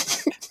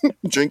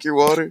 Drink your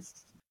water.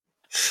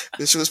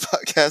 This was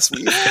podcast.